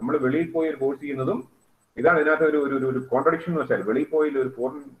 നമ്മൾ വെളിയിൽ പോയി ഒരു കോഴ്സ് ചെയ്യുന്നതും ഇതാണ് ഇതിനകത്ത് ഒരു കോൺട്രഡിക്ഷൻ എന്ന് വെച്ചാൽ, വെളിയിൽ പോയി ഒരു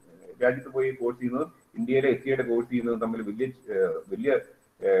ഫോറിൻ രാജ്യത്ത് പോയി കോഴ്സ് ചെയ്യുന്നതും ഇന്ത്യയിലെ SCIയുടെ കോഴ്സ് ചെയ്യുന്നതും തമ്മിൽ വലിയ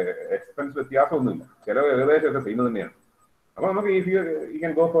എക്സ്പെൻസ് വ്യത്യാസമൊന്നുമില്ല. ചിലവ് ഏകദേശമൊക്കെ സെയിം തന്നെയാണ്. അപ്പൊ നമുക്ക് you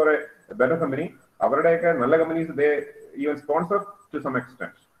can go for A better company. അവരുടെയൊക്കെ നല്ല companies they even sponsor to some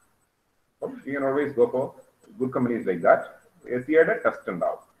extent. You can always go for good companies like that. SCIയുടെ test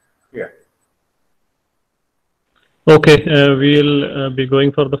ഉണ്ടാവും. Okay, we'll be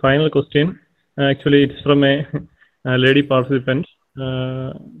going for the final question. Actually, it's from a lady participant. I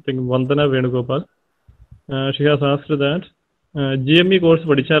think Vandana Venugopal. She has asked that GME course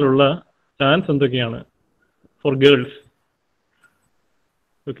പഠിച്ചാലുള്ള chance എന്തൊക്കെയാണ് for girls?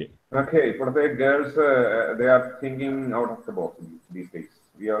 Okay. ഇപ്പോഴത്തെ girls they are thinking out of the box these days.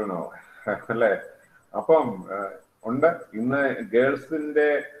 We all know. അല്ലേ? അപ്പം ഉണ്ട്. ഇന്ന് ഗേൾസിന്റെ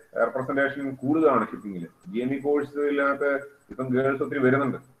representation കൂടുതലാണ് ഷിപ്പിംഗിൽ. GME കോഴ്സിനകത്ത് ഇപ്പം girls ഒത്തിരി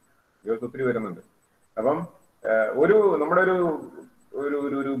വരുന്നുണ്ട്. അപ്പം നമ്മുടെ ഒരു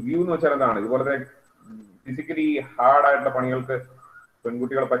വ്യൂ എന്ന് വെച്ചാൽ എന്താണ്, ഇതുപോലത്തെ ഫിസിക്കലി ഹാർഡായിട്ടുള്ള പണികൾക്ക്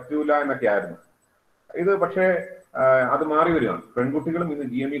പെൺകുട്ടികളെ പറ്റൂല എന്നൊക്കെ ആയിരുന്നു ഇത്. പക്ഷേ അത് മാറി വരികയാണ്. പെൺകുട്ടികളും ഇന്ന്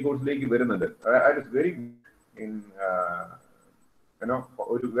GME കോഴ്സിലേക്ക് വരുന്നുണ്ട്. വെരി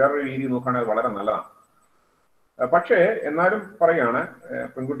ഒരു വേറൊരു രീതി നോക്കുകയാണെങ്കിൽ വളരെ നല്ലതാണ്. പക്ഷേ എന്നാലും പറയാണ്,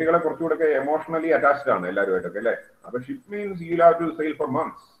 പെൺകുട്ടികളെ കുറച്ചുകൂടെ എമോഷണലി അറ്റാച്ച്ഡ് ആണ് എല്ലാവരുമായിട്ടൊക്കെ, അല്ലേ? അപ്പൊ ship means you have to sale four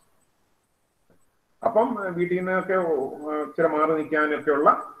months. അപ്പം വീട്ടിൽ നിന്നൊക്കെ ചില മാറി നിൽക്കാനൊക്കെയുള്ള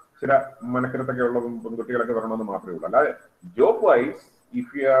ചില മനക്കരത്തൊക്കെ ഉള്ള പെൺകുട്ടികളൊക്കെ വരണമെന്ന് മാത്രമേ ഉള്ളൂ. അല്ലാതെ job wise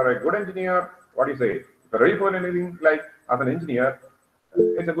if you are A good engineer, what you say, ready for anything like as an engineer,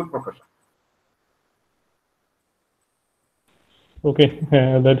 it's a good profession. Okay,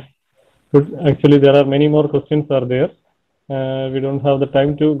 that's good. Actually, there are many more questions are there. We don't have the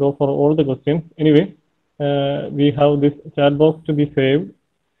time to go for all the questions. Anyway, we have this chat box to be saved,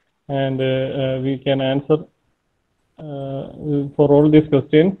 and we can answer for all these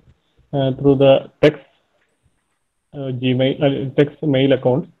questions through the text Gmail, TeX mail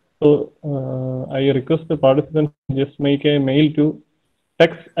account. So I request the participants just make a mail to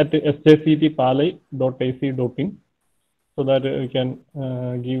tex@sjcetpalai.ac.in so that we can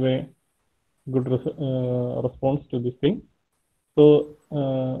give a good response to this thing. So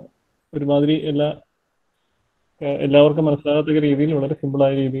ഒരുമാതിരി എല്ലാവർക്കും മനസ്സിലാകാത്ത രീതിയിൽ വളരെ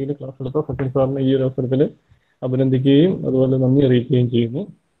സിമ്പിളായ രീതിയിൽ class എടുത്ത സച്ചിൻ സാറിനെ ഈ ഒരു അവസരത്തിൽ അഭിനന്ദിക്കുകയും അതുപോലെ നന്ദി അറിയിക്കുകയും ചെയ്യുന്നു.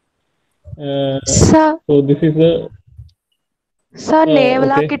 So this is the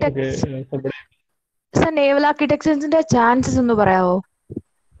naval architecture chances ഒന്ന് പറയാവോ?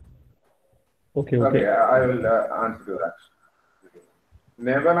 Okay, I will answer to that.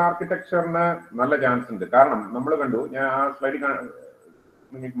 Naval architecture നല്ല ചാൻസ് ഉണ്ട്. കാരണം നമ്മൾ കണ്ടു, ഞാൻ ആ സ്ലൈഡിൽ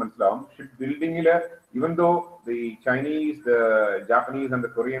നിങ്ങൾക്ക് മനസ്സിലാവും, ship ബിൽഡിംഗില് even though the Chinese, the Japanese and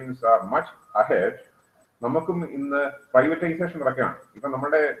the Koreans are much ahead, നമുക്കും ഇന്ന് പ്രൈവറ്റൈസേഷൻ നടക്കുകയാണ്. ഇപ്പൊ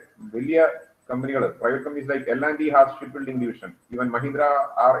നമ്മുടെ വലിയ കമ്പനികൾ, private companies like L&T has shipbuilding division, even Mahindra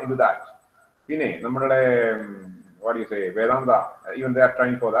are into that. പിന്നെ നമ്മുടെ what do you say, Vedanta, even they are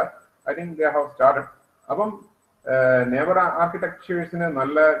trying for that. I think they have started. അപ്പം നേവൽ ആർക്കിടെക്ചേഴ്സിന്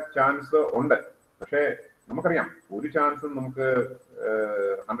നല്ല ചാൻസ് ഉണ്ട്. പക്ഷേ നമുക്കറിയാം ഒരു ചാൻസും നമുക്ക്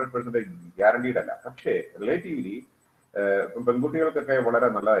 100% ഗ്യാരണ്ടീഡ് അല്ല. പക്ഷേ റിലേറ്റീവ്ലി പെൺകുട്ടികൾക്കൊക്കെ വളരെ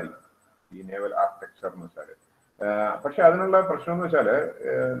നല്ലതായിരിക്കും ഈ നേവൽ ആർക്കിടെക്ചർ എന്ന് വെച്ചാൽ. പക്ഷെ അതിനുള്ള പ്രശ്നം എന്ന് വെച്ചാൽ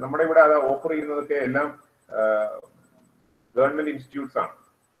നമ്മുടെ ഇവിടെ അത് ഓഫർ ചെയ്യുന്നതൊക്കെ എല്ലാം ഗവൺമെന്റ് ഇൻസ്റ്റിറ്റ്യൂട്ട്സ് ആണ്.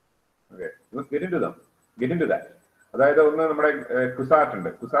 Okay, get into that. അതായത് ഒന്ന് നമ്മുടെ കുസാറ്റ് ഉണ്ട്.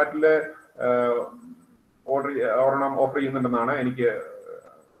 കുസാറ്റില് ഒരെണ്ണം ഓഫർ ചെയ്യുന്നുണ്ടെന്നാണ് എനിക്ക്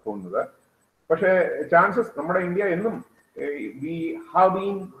തോന്നുന്നത്. പക്ഷേ ചാൻസസ് നമ്മുടെ ഇന്ത്യ എന്നും we have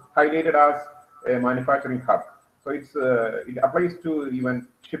been highlighted as a manufacturing hub, so it applies to even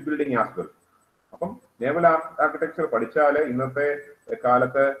shipbuilding as well. അപ്പം നേവൽ ആർക്കിടെക്ചർ പഠിച്ചാൽ ഇന്നത്തെ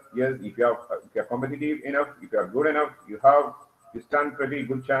കാലത്ത് yes, if you are competitive enough, if you are good enough, you stand pretty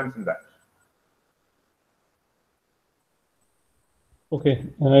good chance in that. Okay,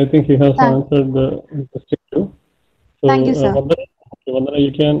 I think he has answered the question too. So, thank you, sir. Vandana,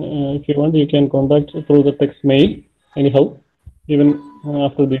 you can, if you want, you can contact through the text mail anyhow, even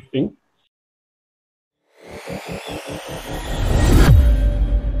after this thing.